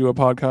interesting to do a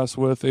podcast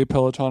with a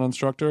Peloton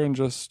instructor and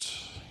just,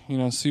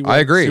 see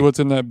what's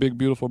in that big,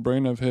 beautiful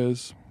brain of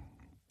his.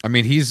 I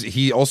mean,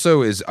 he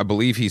also is, I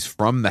believe he's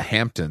from the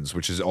Hamptons,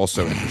 which is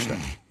also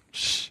interesting.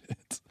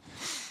 Shit.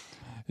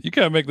 You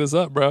can't make this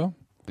up, bro.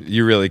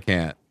 You really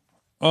can't.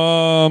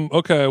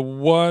 Okay.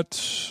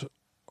 What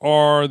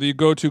are the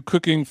go-to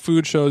cooking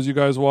food shows you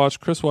guys watch?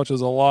 Chris watches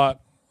a lot.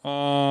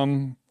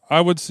 I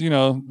would,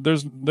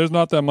 there's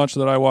not that much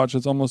that I watch.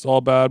 It's almost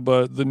all bad,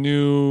 but the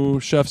new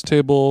Chef's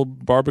Table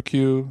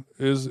barbecue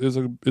is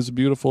a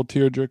beautiful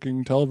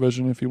tear-jerking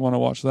television if you want to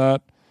watch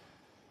that.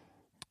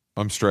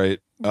 I'm straight.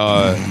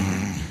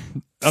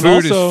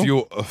 Food is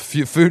fuel.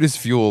 Food is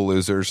fuel,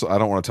 losers. I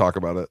don't want to talk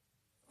about it.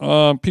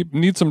 People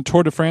need some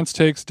Tour de France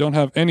takes. Don't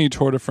have any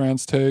Tour de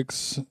France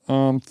takes.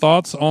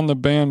 Thoughts on the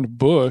band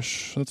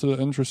Bush? That's an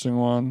interesting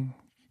one.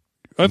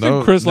 I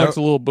think Chris likes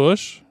a little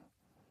Bush.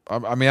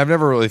 I mean, I've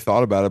never really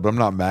thought about it, but I'm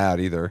not mad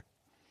either.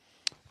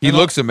 He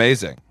looks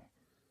amazing.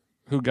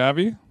 Who,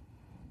 Gavi?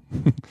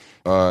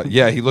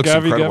 Yeah, he looks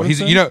Gavi incredible.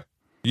 Gevinson?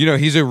 He's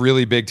he's a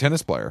really big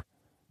tennis player.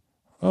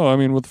 Oh, I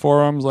mean, with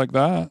forearms like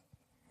that,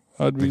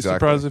 I'd be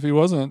surprised if he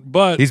wasn't.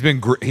 But he's been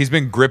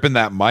gripping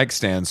that mic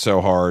stand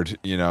so hard.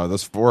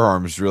 Those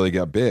forearms really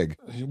got big.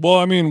 Well,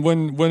 I mean,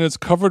 when it's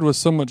covered with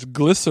so much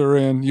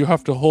glycerin, you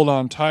have to hold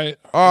on tight.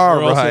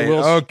 All right,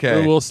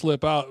 it will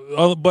slip out.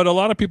 But a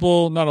lot of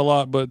people, not a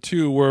lot, but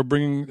two, were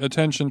bringing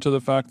attention to the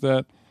fact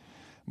that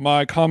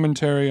my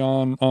commentary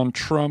on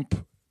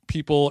Trump,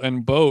 people,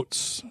 and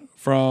boats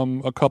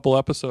from a couple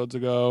episodes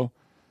ago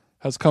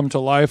has come to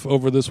life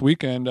over this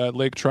weekend at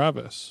Lake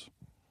Travis.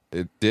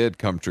 It did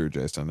come true,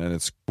 Jason, and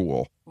it's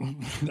cool.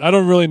 I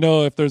don't really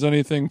know if there's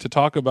anything to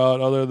talk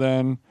about other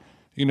than,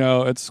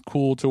 it's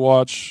cool to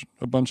watch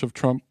a bunch of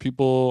Trump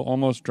people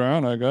almost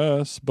drown, I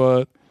guess.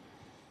 But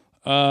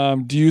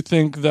do you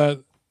think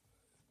that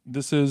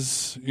this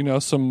is,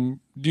 do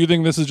you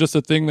think this is just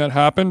a thing that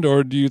happened,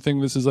 or do you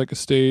think this is like a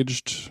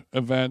staged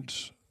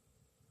event,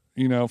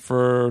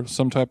 for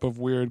some type of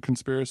weird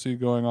conspiracy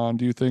going on?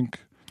 Do you think...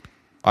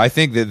 I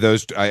think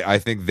that I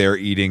think they're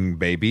eating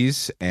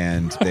babies,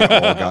 and they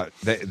all got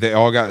they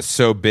all got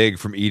so big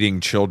from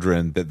eating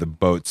children that the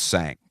boat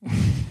sank.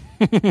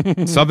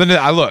 Something that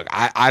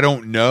I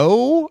don't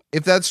know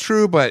if that's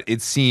true, but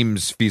it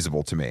seems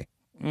feasible to me.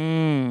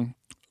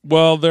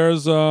 Well,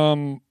 there's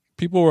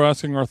people were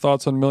asking our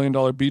thoughts on $1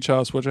 Million Beach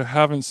House, which I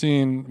haven't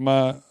seen.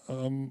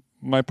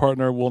 My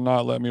partner will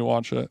not let me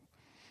watch it,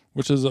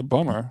 which is a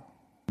bummer.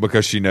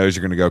 Because she knows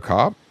you're going to go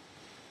cop.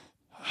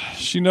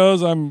 She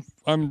knows I'm.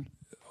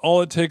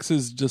 All it takes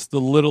is just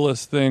the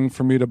littlest thing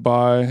for me to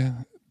buy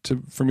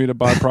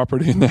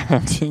property in the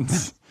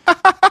Hamptons.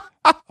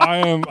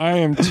 I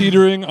am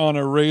teetering on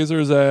a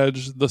razor's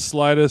edge, the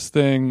slightest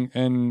thing,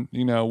 and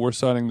we're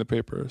signing the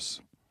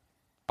papers.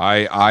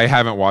 I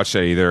haven't watched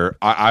that either.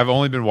 I've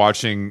only been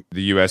watching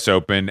the U.S.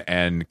 Open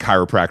and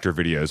chiropractor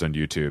videos on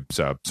YouTube.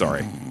 So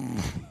sorry.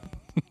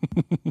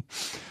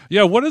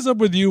 Yeah, what is up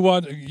with you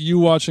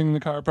watching the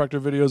chiropractor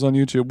videos on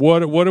YouTube?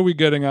 What are we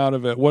getting out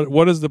of it?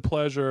 What is the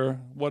pleasure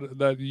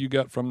that you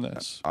get from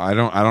this? I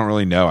don't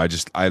really know.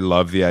 I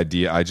love the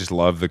idea. I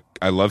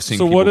love seeing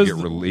people get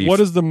relief. What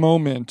is the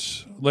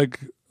moment, like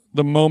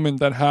the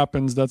moment that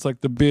happens that's like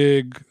the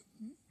big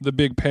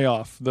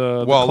payoff? A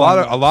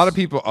lot of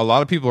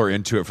people are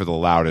into it for the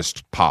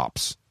loudest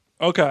pops.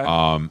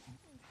 Okay.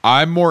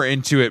 I'm more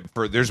into it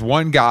there's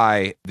one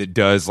guy that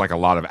does like a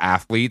lot of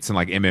athletes and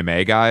like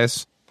MMA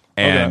guys.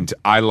 And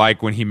I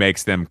like when he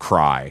makes them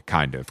cry,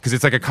 kind of, because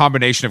it's like a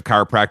combination of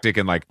chiropractic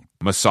and like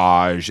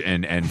massage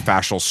and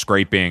fascial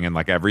scraping and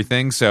like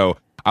everything. So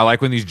I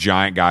like when these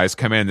giant guys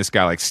come in and this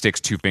guy like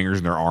sticks 2 fingers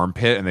in their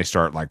armpit and they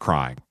start like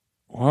crying.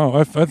 Wow.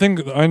 I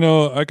think I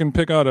know I can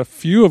pick out a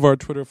few of our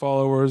Twitter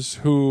followers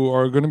who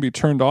are going to be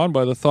turned on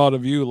by the thought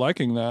of you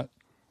liking that.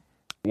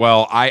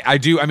 Well, I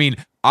do. I mean,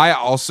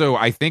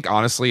 I think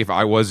honestly,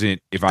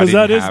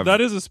 that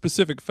is a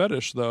specific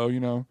fetish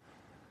though,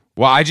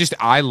 Well,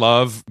 I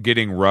love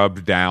getting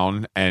rubbed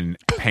down and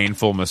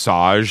painful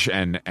massage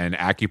and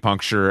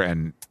acupuncture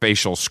and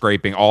facial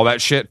scraping, all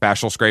that shit,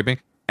 fascial scraping.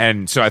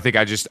 And so I think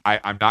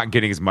I'm not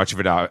getting as much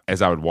of it out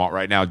as I would want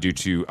right now due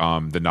to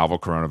the novel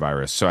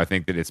coronavirus. So I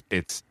think that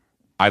it's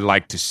I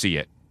like to see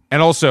it.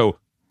 And also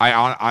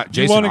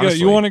Jason,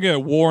 you want to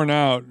get worn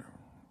out.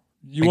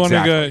 You want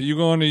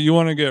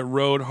to get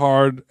rode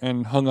hard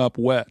and hung up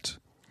wet.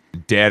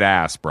 Dead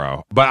ass,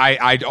 bro. But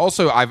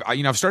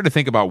I've started to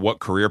think about what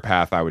career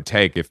path I would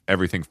take if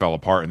everything fell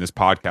apart and this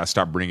podcast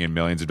stopped bringing in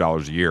millions of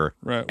dollars a year.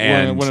 Right.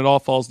 And when it all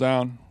falls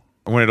down.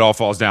 When it all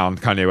falls down,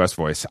 Kanye West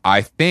voice.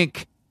 I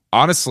think,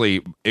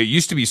 honestly, it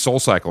used to be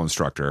SoulCycle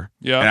instructor.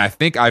 Yeah. And I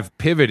think I've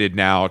pivoted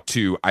now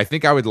to, I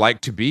think I would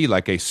like to be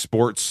like a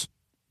sports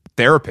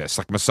therapist,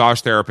 like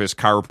massage therapist,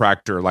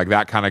 chiropractor, like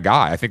that kind of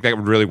guy. I think that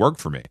would really work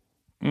for me.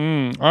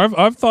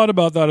 I've thought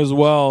about that as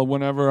well.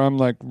 Whenever I'm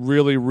like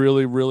really,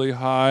 really, really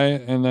high,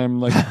 and I'm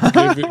like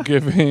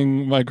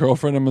giving my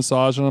girlfriend a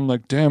massage, and I'm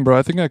like, damn, bro,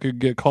 I think I could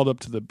get called up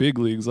to the big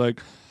leagues.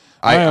 Like,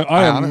 I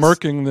am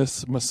murking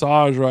this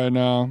massage right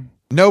now.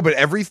 No, but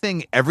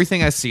everything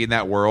I see in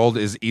that world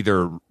is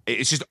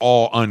it's just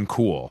all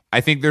uncool. I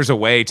think there's a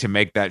way to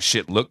make that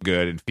shit look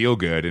good and feel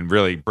good and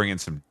really bring in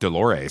some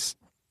Dolores.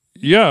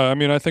 Yeah, I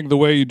mean, I think the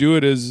way you do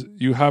it is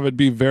you have it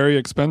be very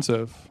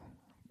expensive,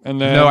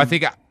 and then I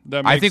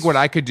think what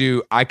I could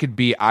do, I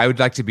would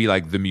like to be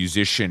like the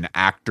musician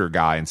actor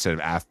guy instead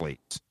of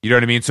athletes. You know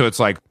what I mean? So it's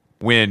like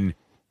when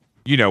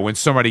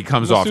somebody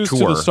comes off tour.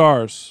 To the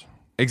stars.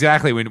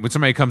 Exactly. When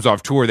somebody comes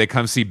off tour, they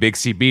come see Big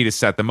CB to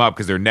set them up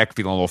because their neck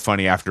feeling a little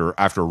funny after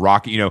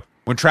rocky. You know,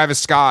 when Travis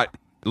Scott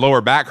lower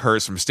back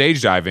hurts from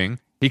stage diving,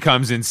 he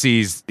comes and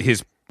sees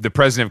the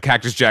president of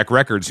Cactus Jack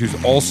Records,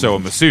 who's also a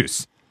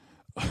masseuse.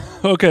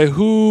 Okay,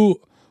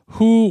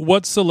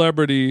 what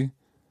celebrity,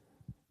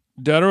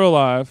 dead or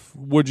alive,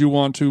 would you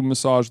want to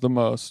massage the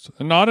most?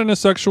 And not in a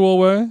sexual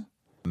way.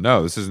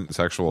 No, this isn't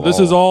sexual. This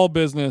is all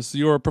business.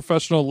 You're a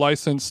professional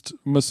licensed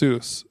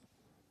masseuse.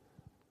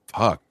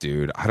 Fuck,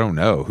 dude. I don't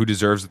know who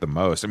deserves it the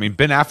most. I mean,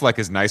 Ben Affleck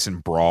is nice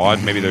and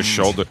broad. Maybe those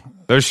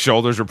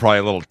shoulders are probably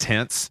a little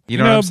tense. You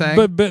know what I'm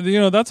saying? But you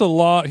know, that's a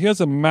lot. He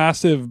has a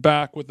massive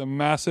back with a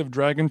massive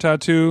dragon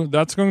tattoo.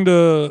 It's going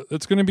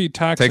to be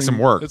taxing. Take some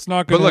work. It's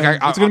not going to.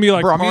 It's going to be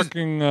like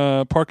parking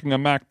a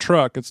Mack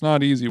truck. It's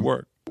not easy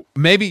work.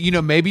 Maybe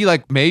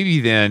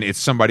then it's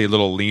somebody a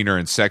little leaner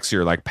and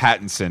sexier, like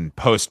Pattinson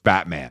post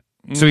Batman.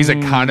 So he's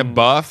like kind of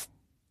buff,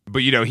 but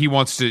you know he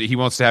wants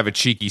to have a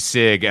cheeky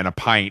cig and a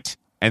pint,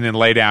 and then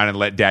lay down and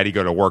let Daddy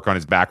go to work on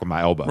his back with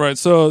my elbow. Right.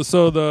 So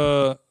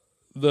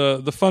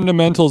the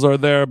fundamentals are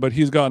there, but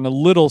he's gotten a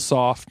little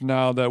soft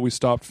now that we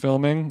stopped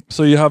filming.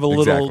 So you have a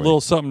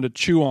little something to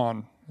chew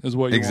on. Is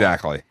what you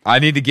exactly. want. I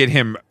need to get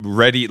him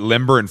ready,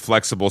 limber, and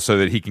flexible so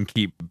that he can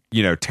keep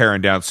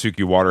tearing down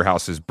Suki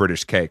Waterhouse's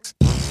British cakes.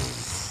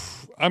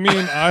 I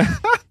mean,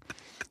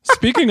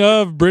 speaking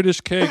of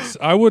British cakes,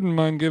 I wouldn't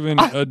mind giving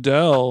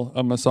Adele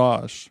a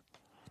massage.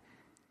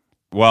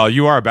 Well,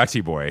 you are a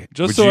Betty boy.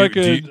 Just so I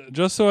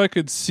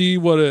could see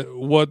what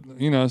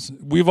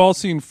we've all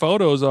seen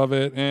photos of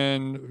it,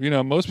 and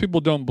most people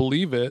don't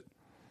believe it.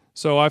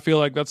 So I feel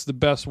like that's the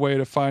best way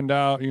to find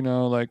out,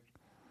 like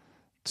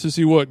to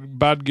see what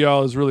bad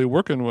gal is really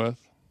working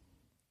with.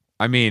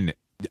 I mean,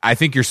 I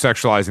think you're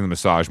sexualizing the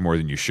massage more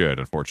than you should,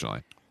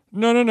 unfortunately.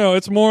 No.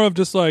 It's more of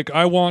just like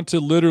I want to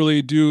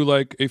literally do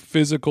like a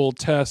physical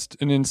test,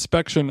 an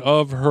inspection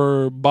of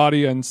her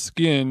body and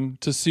skin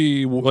to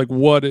see like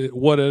what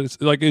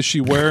is like. Is she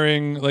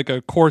wearing like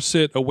a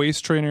corset, a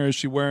waist trainer? Is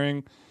she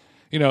wearing,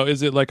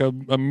 is it like a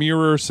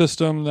mirror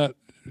system that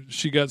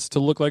she gets to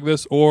look like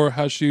this, or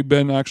has she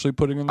been actually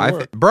putting in the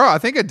work? I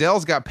think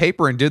Adele's got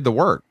paper and did the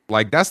work.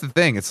 Like that's the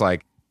thing. It's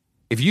like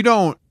if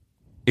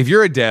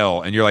you're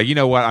Adele and you're like, you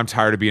know what, I'm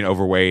tired of being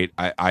overweight.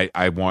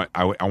 I want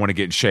to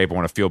get in shape. I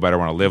want to feel better. I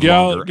want to live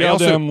longer. Gal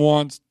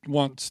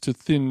wants to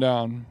thin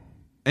down.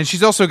 And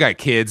she's also got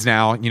kids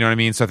now. You know what I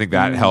mean? So I think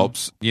that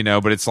helps.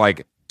 But it's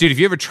like, dude, if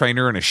you have a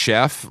trainer and a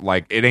chef,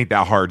 like it ain't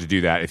that hard to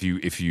do that if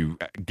you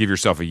give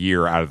yourself a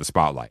year out of the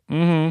spotlight.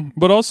 Mm-hmm.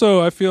 But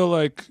also, I feel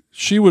like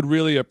she would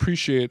really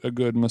appreciate a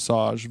good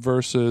massage.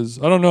 Versus,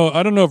 I don't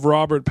know if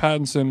Robert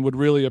Pattinson would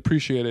really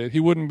appreciate it. He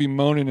wouldn't be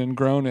moaning and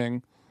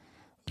groaning.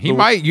 He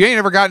might. You ain't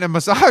ever gotten a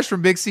massage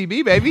from Big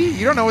CB, baby.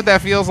 You don't know what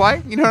that feels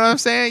like. You know what I'm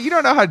saying? You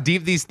don't know how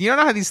deep you don't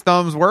know how these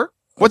thumbs work.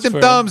 What them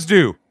thumbs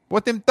do?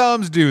 What them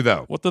thumbs do,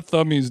 though? What the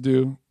thummies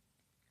do?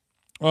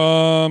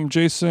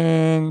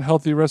 Jason,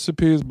 healthy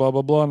recipes, blah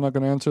blah blah. I'm not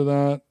going to answer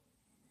that.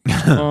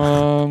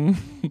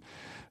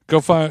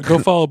 Go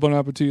follow Bon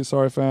Appetit.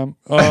 Sorry, fam.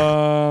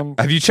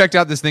 Have you checked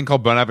out this thing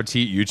called Bon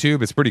Appetit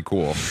YouTube? It's pretty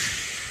cool.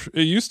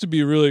 It used to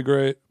be really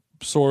great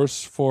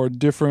source for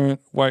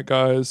different white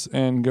guys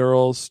and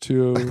girls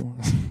to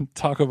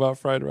talk about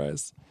fried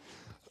rice.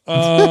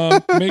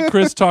 Make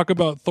Chris talk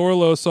about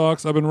Thorlo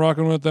socks. I've been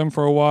rocking with them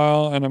for a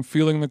while, and I'm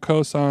feeling the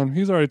cosign.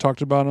 He's already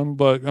talked about them,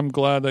 but I'm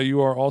glad that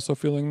you are also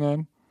feeling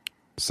them.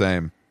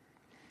 Same.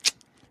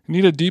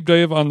 Need a deep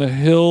dive on the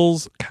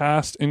Hills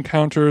cast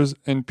encounters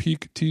and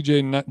peak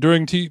TJ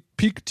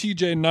peak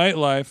TJ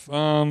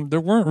nightlife. There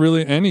weren't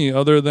really any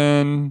other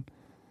than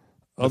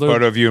the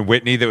photo of you and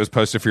Whitney that was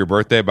posted for your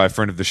birthday by a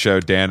friend of the show,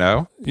 Dan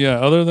O. Yeah,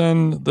 other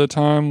than the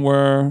time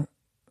where,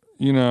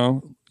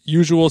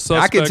 usual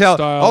suspect I can tell.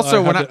 style,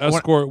 also, I had to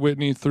escort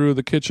Whitney through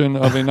the kitchen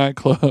of a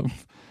nightclub.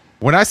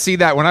 When I see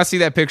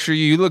that picture,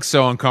 you look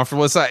so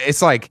uncomfortable.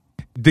 It's like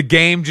the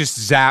game just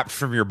zapped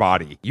from your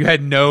body. You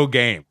had no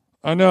game.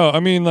 I know. I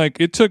mean,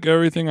 like, it took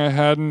everything I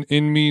had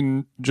in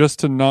me just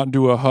to not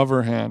do a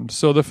hover hand.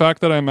 So the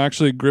fact that I'm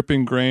actually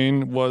gripping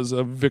grain was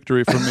a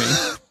victory for me.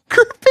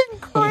 Gripping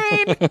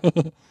grain.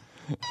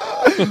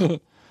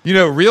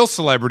 Real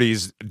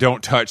celebrities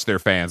don't touch their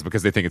fans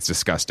because they think it's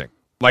disgusting.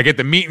 Like at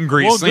the meet and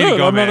greet, Selena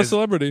Gomez, I'm not a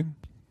celebrity.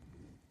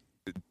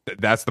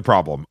 That's the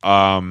problem.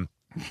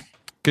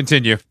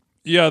 Continue.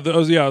 Yeah,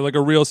 like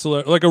a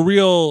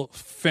real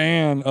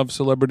fan of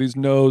celebrities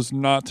knows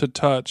not to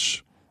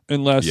touch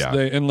unless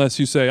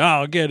you say,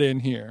 "I'll get in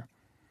here."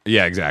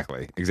 Yeah,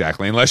 exactly.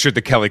 Unless you're at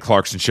the Kelly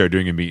Clarkson show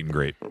doing a meet and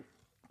greet.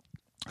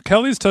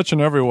 Kelly's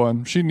touching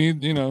everyone. She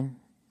needs,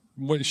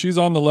 she's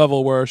on the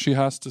level where she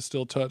has to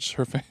still touch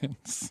her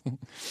fans.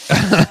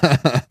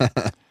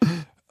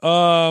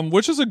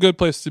 Which is a good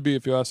place to be,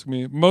 if you ask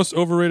me. Most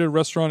overrated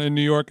restaurant in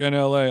New York and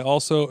LA.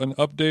 Also, an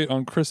update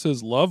on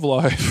Chris's love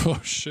life. Oh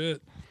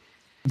shit!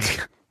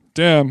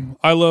 Damn,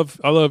 I love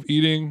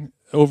eating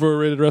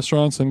overrated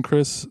restaurants, and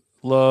Chris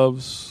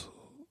loves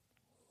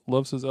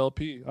his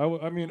LP.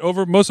 I mean,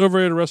 most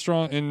overrated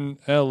restaurant in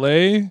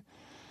LA.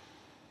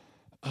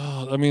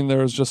 I mean,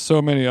 there's just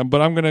so many,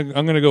 but I'm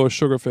gonna go with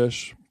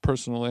Sugarfish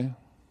personally.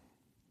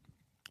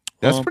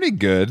 That's pretty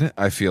good.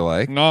 I feel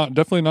like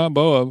definitely not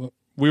Boa.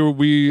 We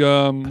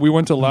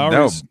went to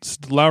Lowry's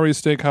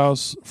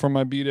Steakhouse for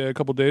my B-Day a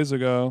couple days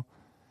ago,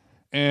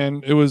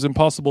 and it was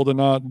impossible to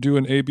not do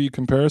an A/B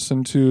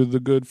comparison to the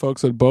good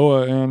folks at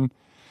Boa, and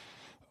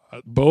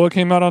Boa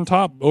came out on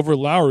top over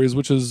Lowry's,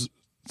 which is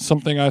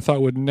something I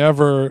thought would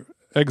never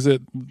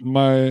exit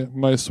my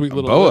sweet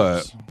little Boa,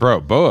 lips. bro.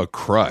 Boa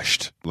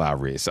crushed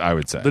Lowry's, I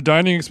would say. The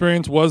dining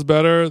experience was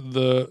better.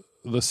 The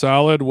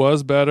salad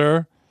was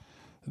better.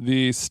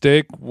 The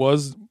steak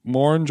was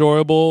more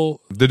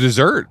enjoyable. The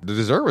dessert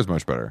was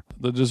much better.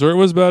 The dessert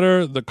was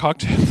better. The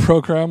cocktail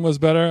program was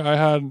better. I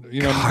had,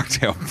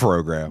 cocktail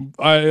program.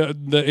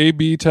 The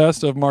A/B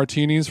test of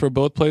martinis for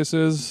both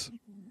places.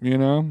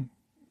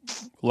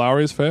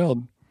 Lowry's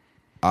failed.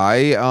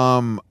 I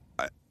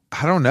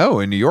don't know.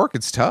 In New York,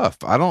 it's tough.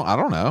 I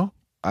don't know.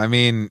 I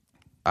mean,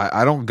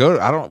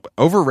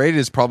 overrated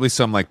is probably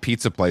some like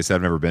pizza place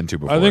I've never been to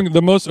before. I think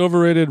the most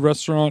overrated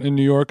restaurant in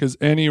New York is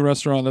any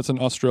restaurant that's an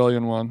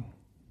Australian one.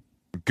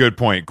 Good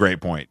point. Great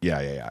point.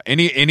 Yeah.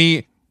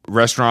 Any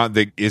restaurant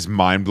that is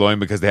mind blowing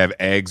because they have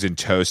eggs and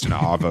toast and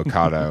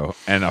avocado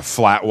and a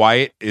flat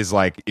white is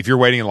like, if you're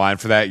waiting in line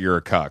for that, you're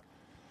a cuck.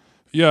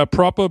 Yeah,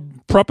 proper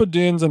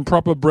dins and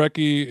proper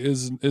brekkie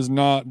is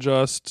not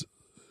just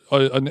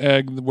an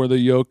egg where the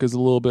yolk is a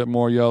little bit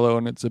more yellow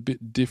and it's a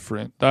bit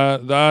different.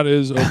 That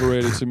is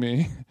overrated to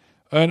me.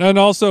 And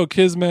also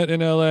Kismet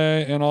in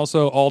LA and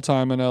also All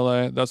Time in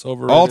LA. That's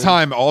overrated.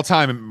 All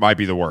time might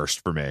be the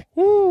worst for me.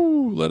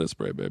 Woo, let it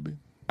spray, baby.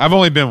 I've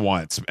only been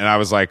once and I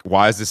was like,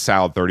 why is this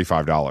salad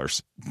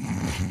 $35?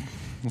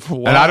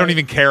 And I don't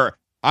even care.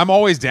 I'm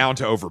always down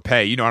to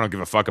overpay. I don't give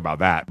a fuck about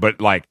that.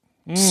 But like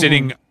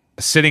sitting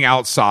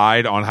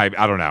outside on hype,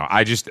 I don't know.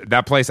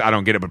 That place, I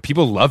don't get it, but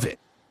people love it.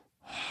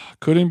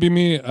 Couldn't be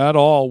me at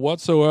all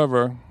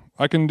whatsoever.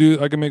 I can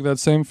make that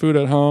same food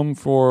at home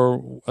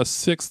for a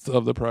sixth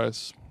of the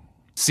price.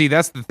 See,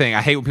 that's the thing.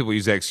 I hate when people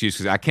use that excuse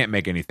because I can't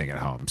make anything at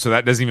home. So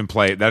that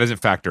doesn't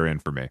factor in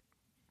for me.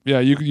 Yeah,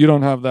 you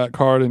don't have that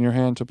card in your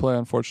hand to play,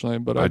 unfortunately,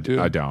 but I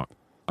do. I don't.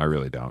 I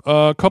really don't.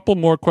 A couple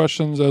more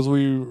questions as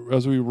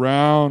we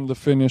round the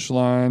finish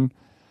line.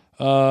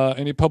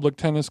 Any public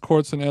tennis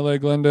courts in LA,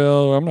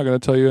 Glendale? I'm not going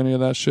to tell you any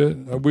of that shit.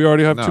 We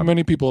already have too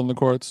many people in the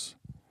courts.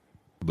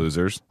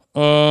 Losers.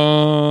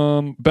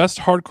 Best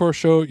hardcore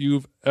show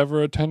you've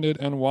ever attended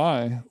and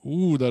why?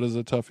 Ooh, that is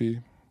a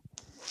toughie.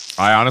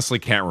 I honestly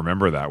can't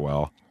remember that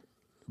well.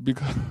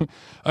 Because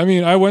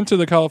I went to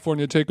the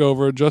California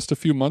Takeover just a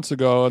few months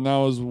ago, and that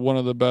was one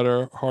of the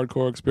better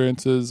hardcore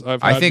experiences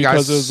I've had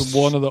because it was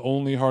one of the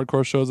only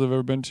hardcore shows I've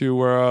ever been to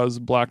where I was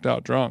blacked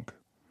out drunk.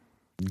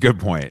 Good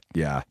point.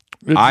 Yeah.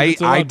 It's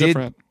a lot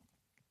different.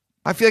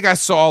 I feel like I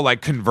saw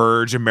like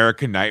Converge,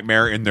 American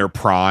Nightmare in their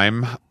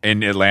prime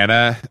in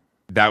Atlanta.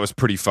 That was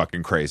pretty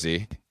fucking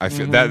crazy. I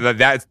feel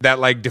that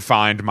like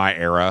defined my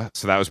era.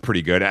 So that was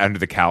pretty good. Under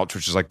the Couch,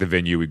 which is like the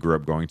venue we grew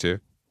up going to.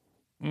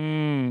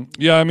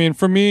 Yeah,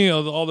 for me,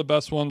 all the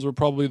best ones were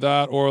probably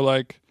that, or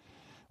like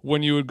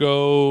when you would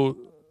go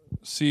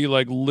see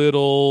like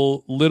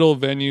little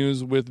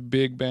venues with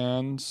big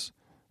bands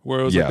where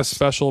it was like a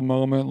special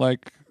moment,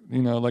 like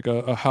like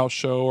a house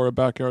show or a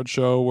backyard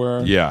show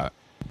where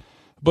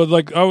But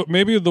like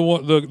maybe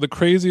the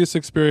craziest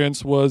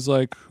experience was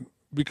like,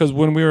 because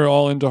when we were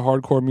all into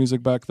hardcore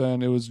music back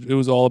then, it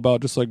was all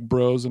about just like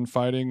bros and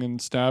fighting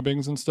and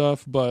stabbings and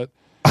stuff. But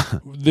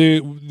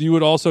you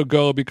would also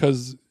go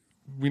because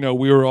we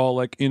were all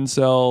like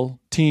incel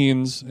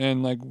teens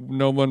and like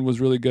no one was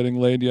really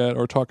getting laid yet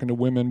or talking to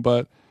women.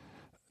 But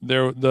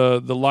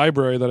the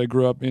library that I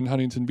grew up in,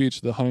 Huntington Beach,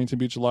 the Huntington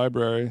Beach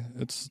Library,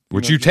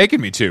 which you've taken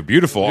me to,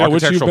 beautiful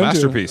architectural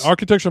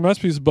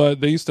masterpiece.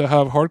 But they used to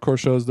have hardcore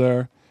shows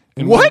there.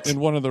 In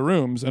one of the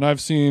rooms, and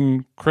I've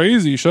seen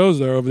crazy shows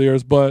there over the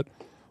years. But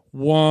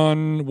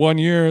one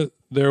year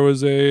there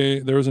was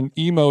an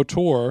emo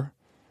tour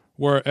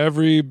where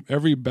every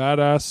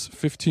badass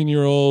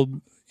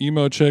 15-year-old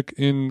emo chick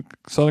in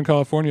Southern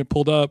California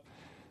pulled up.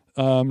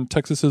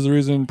 Texas is the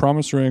Reason,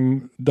 Promise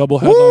Ring double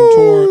headline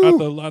tour at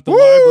the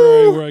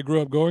library where I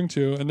grew up going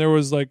to, and there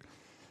was like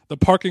the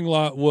parking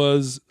lot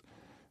was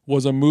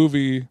a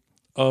movie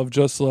of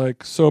just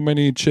like so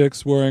many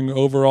chicks wearing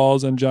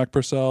overalls and Jack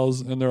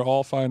Purcells, and they're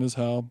all fine as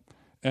hell.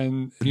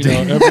 And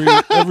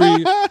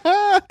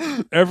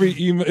every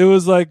emo, it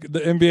was like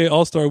the NBA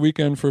All-Star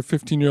weekend for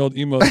 15-year-old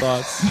emo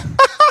thoughts.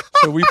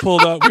 So we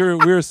pulled up, we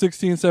were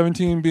 16,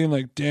 17 being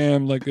like,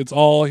 damn, like it's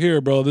all here,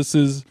 bro. This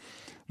is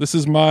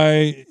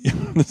my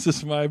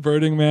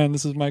Burning Man.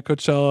 This is my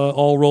Coachella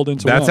all rolled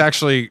into one.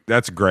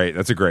 That's great.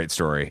 That's a great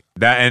story.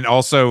 That, and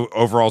also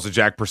overalls of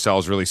Jack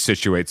Purcell's really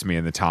situates me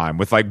in the time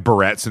with like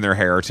barrettes in their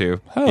hair too.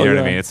 Hell you know yeah.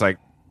 what I mean? It's like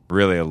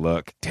really a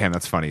look. Damn,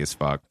 that's funny as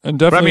fuck. And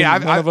definitely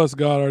none of us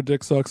got our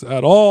dick sucks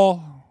at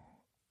all.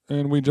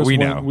 And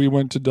we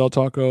went to Del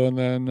Taco and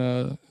then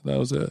that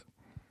was it.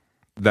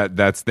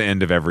 That's the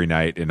end of every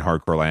night in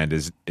hardcore land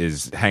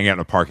is hanging out in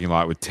a parking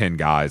lot with 10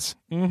 guys.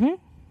 Mm-hmm.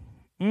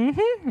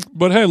 Mm-hmm.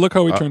 But hey, look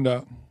how we turned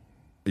out.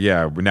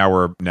 Yeah, now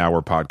we're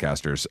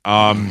podcasters.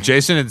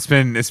 Jason,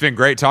 it's been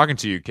great talking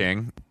to you,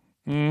 King.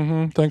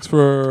 Thanks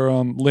for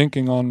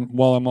linking on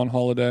while I'm on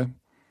holiday.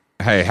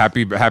 Hey,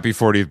 happy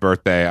 40th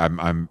birthday.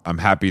 I'm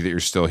happy that you're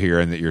still here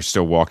and that you're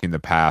still walking the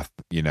path,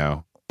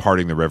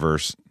 parting the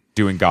rivers,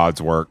 doing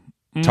God's work,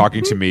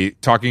 talking to me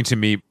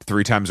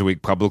 3 times a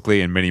week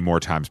publicly and many more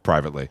times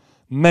privately.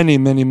 Many,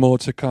 many more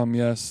to come,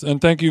 yes.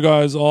 And thank you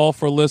guys all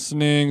for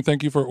listening.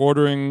 Thank you for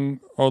ordering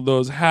all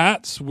those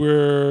hats.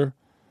 We're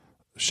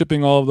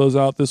shipping all of those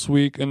out this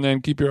week. And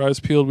then keep your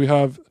eyes peeled. We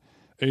have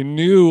a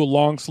new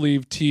long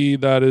sleeve tee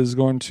that is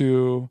going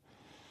to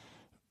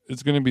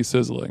be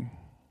sizzling.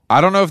 I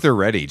don't know if they're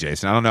ready,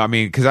 Jason. I don't know. I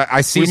mean, because I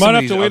see we some might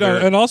of have to these wait other...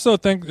 on. And also,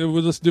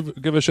 we'll just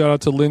give a shout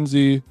out to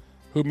Lindsay,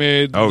 who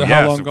made the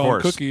How Long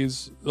Gone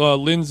cookies.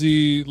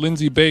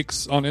 Lindsay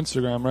Bakes on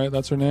Instagram, right?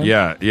 That's her name.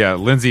 Yeah.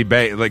 Lindsay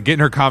Bakes. Like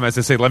getting her comments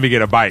to say, "Let me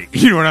get a bite."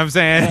 You know what I'm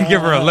saying?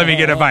 Give her a "Let me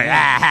get a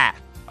bite."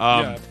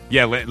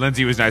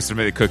 Lindsay was nice to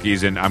make the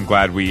cookies, and I'm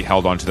glad we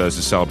held on to those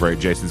to celebrate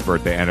Jason's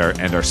birthday and our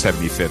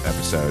 75th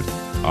episode.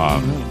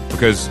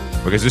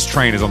 Because this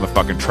train is on the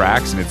fucking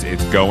tracks and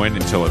it's going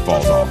until it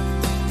falls off.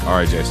 All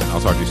right, Jason.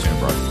 I'll talk to you soon,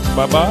 bro.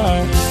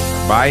 Bye-bye.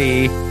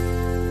 Bye.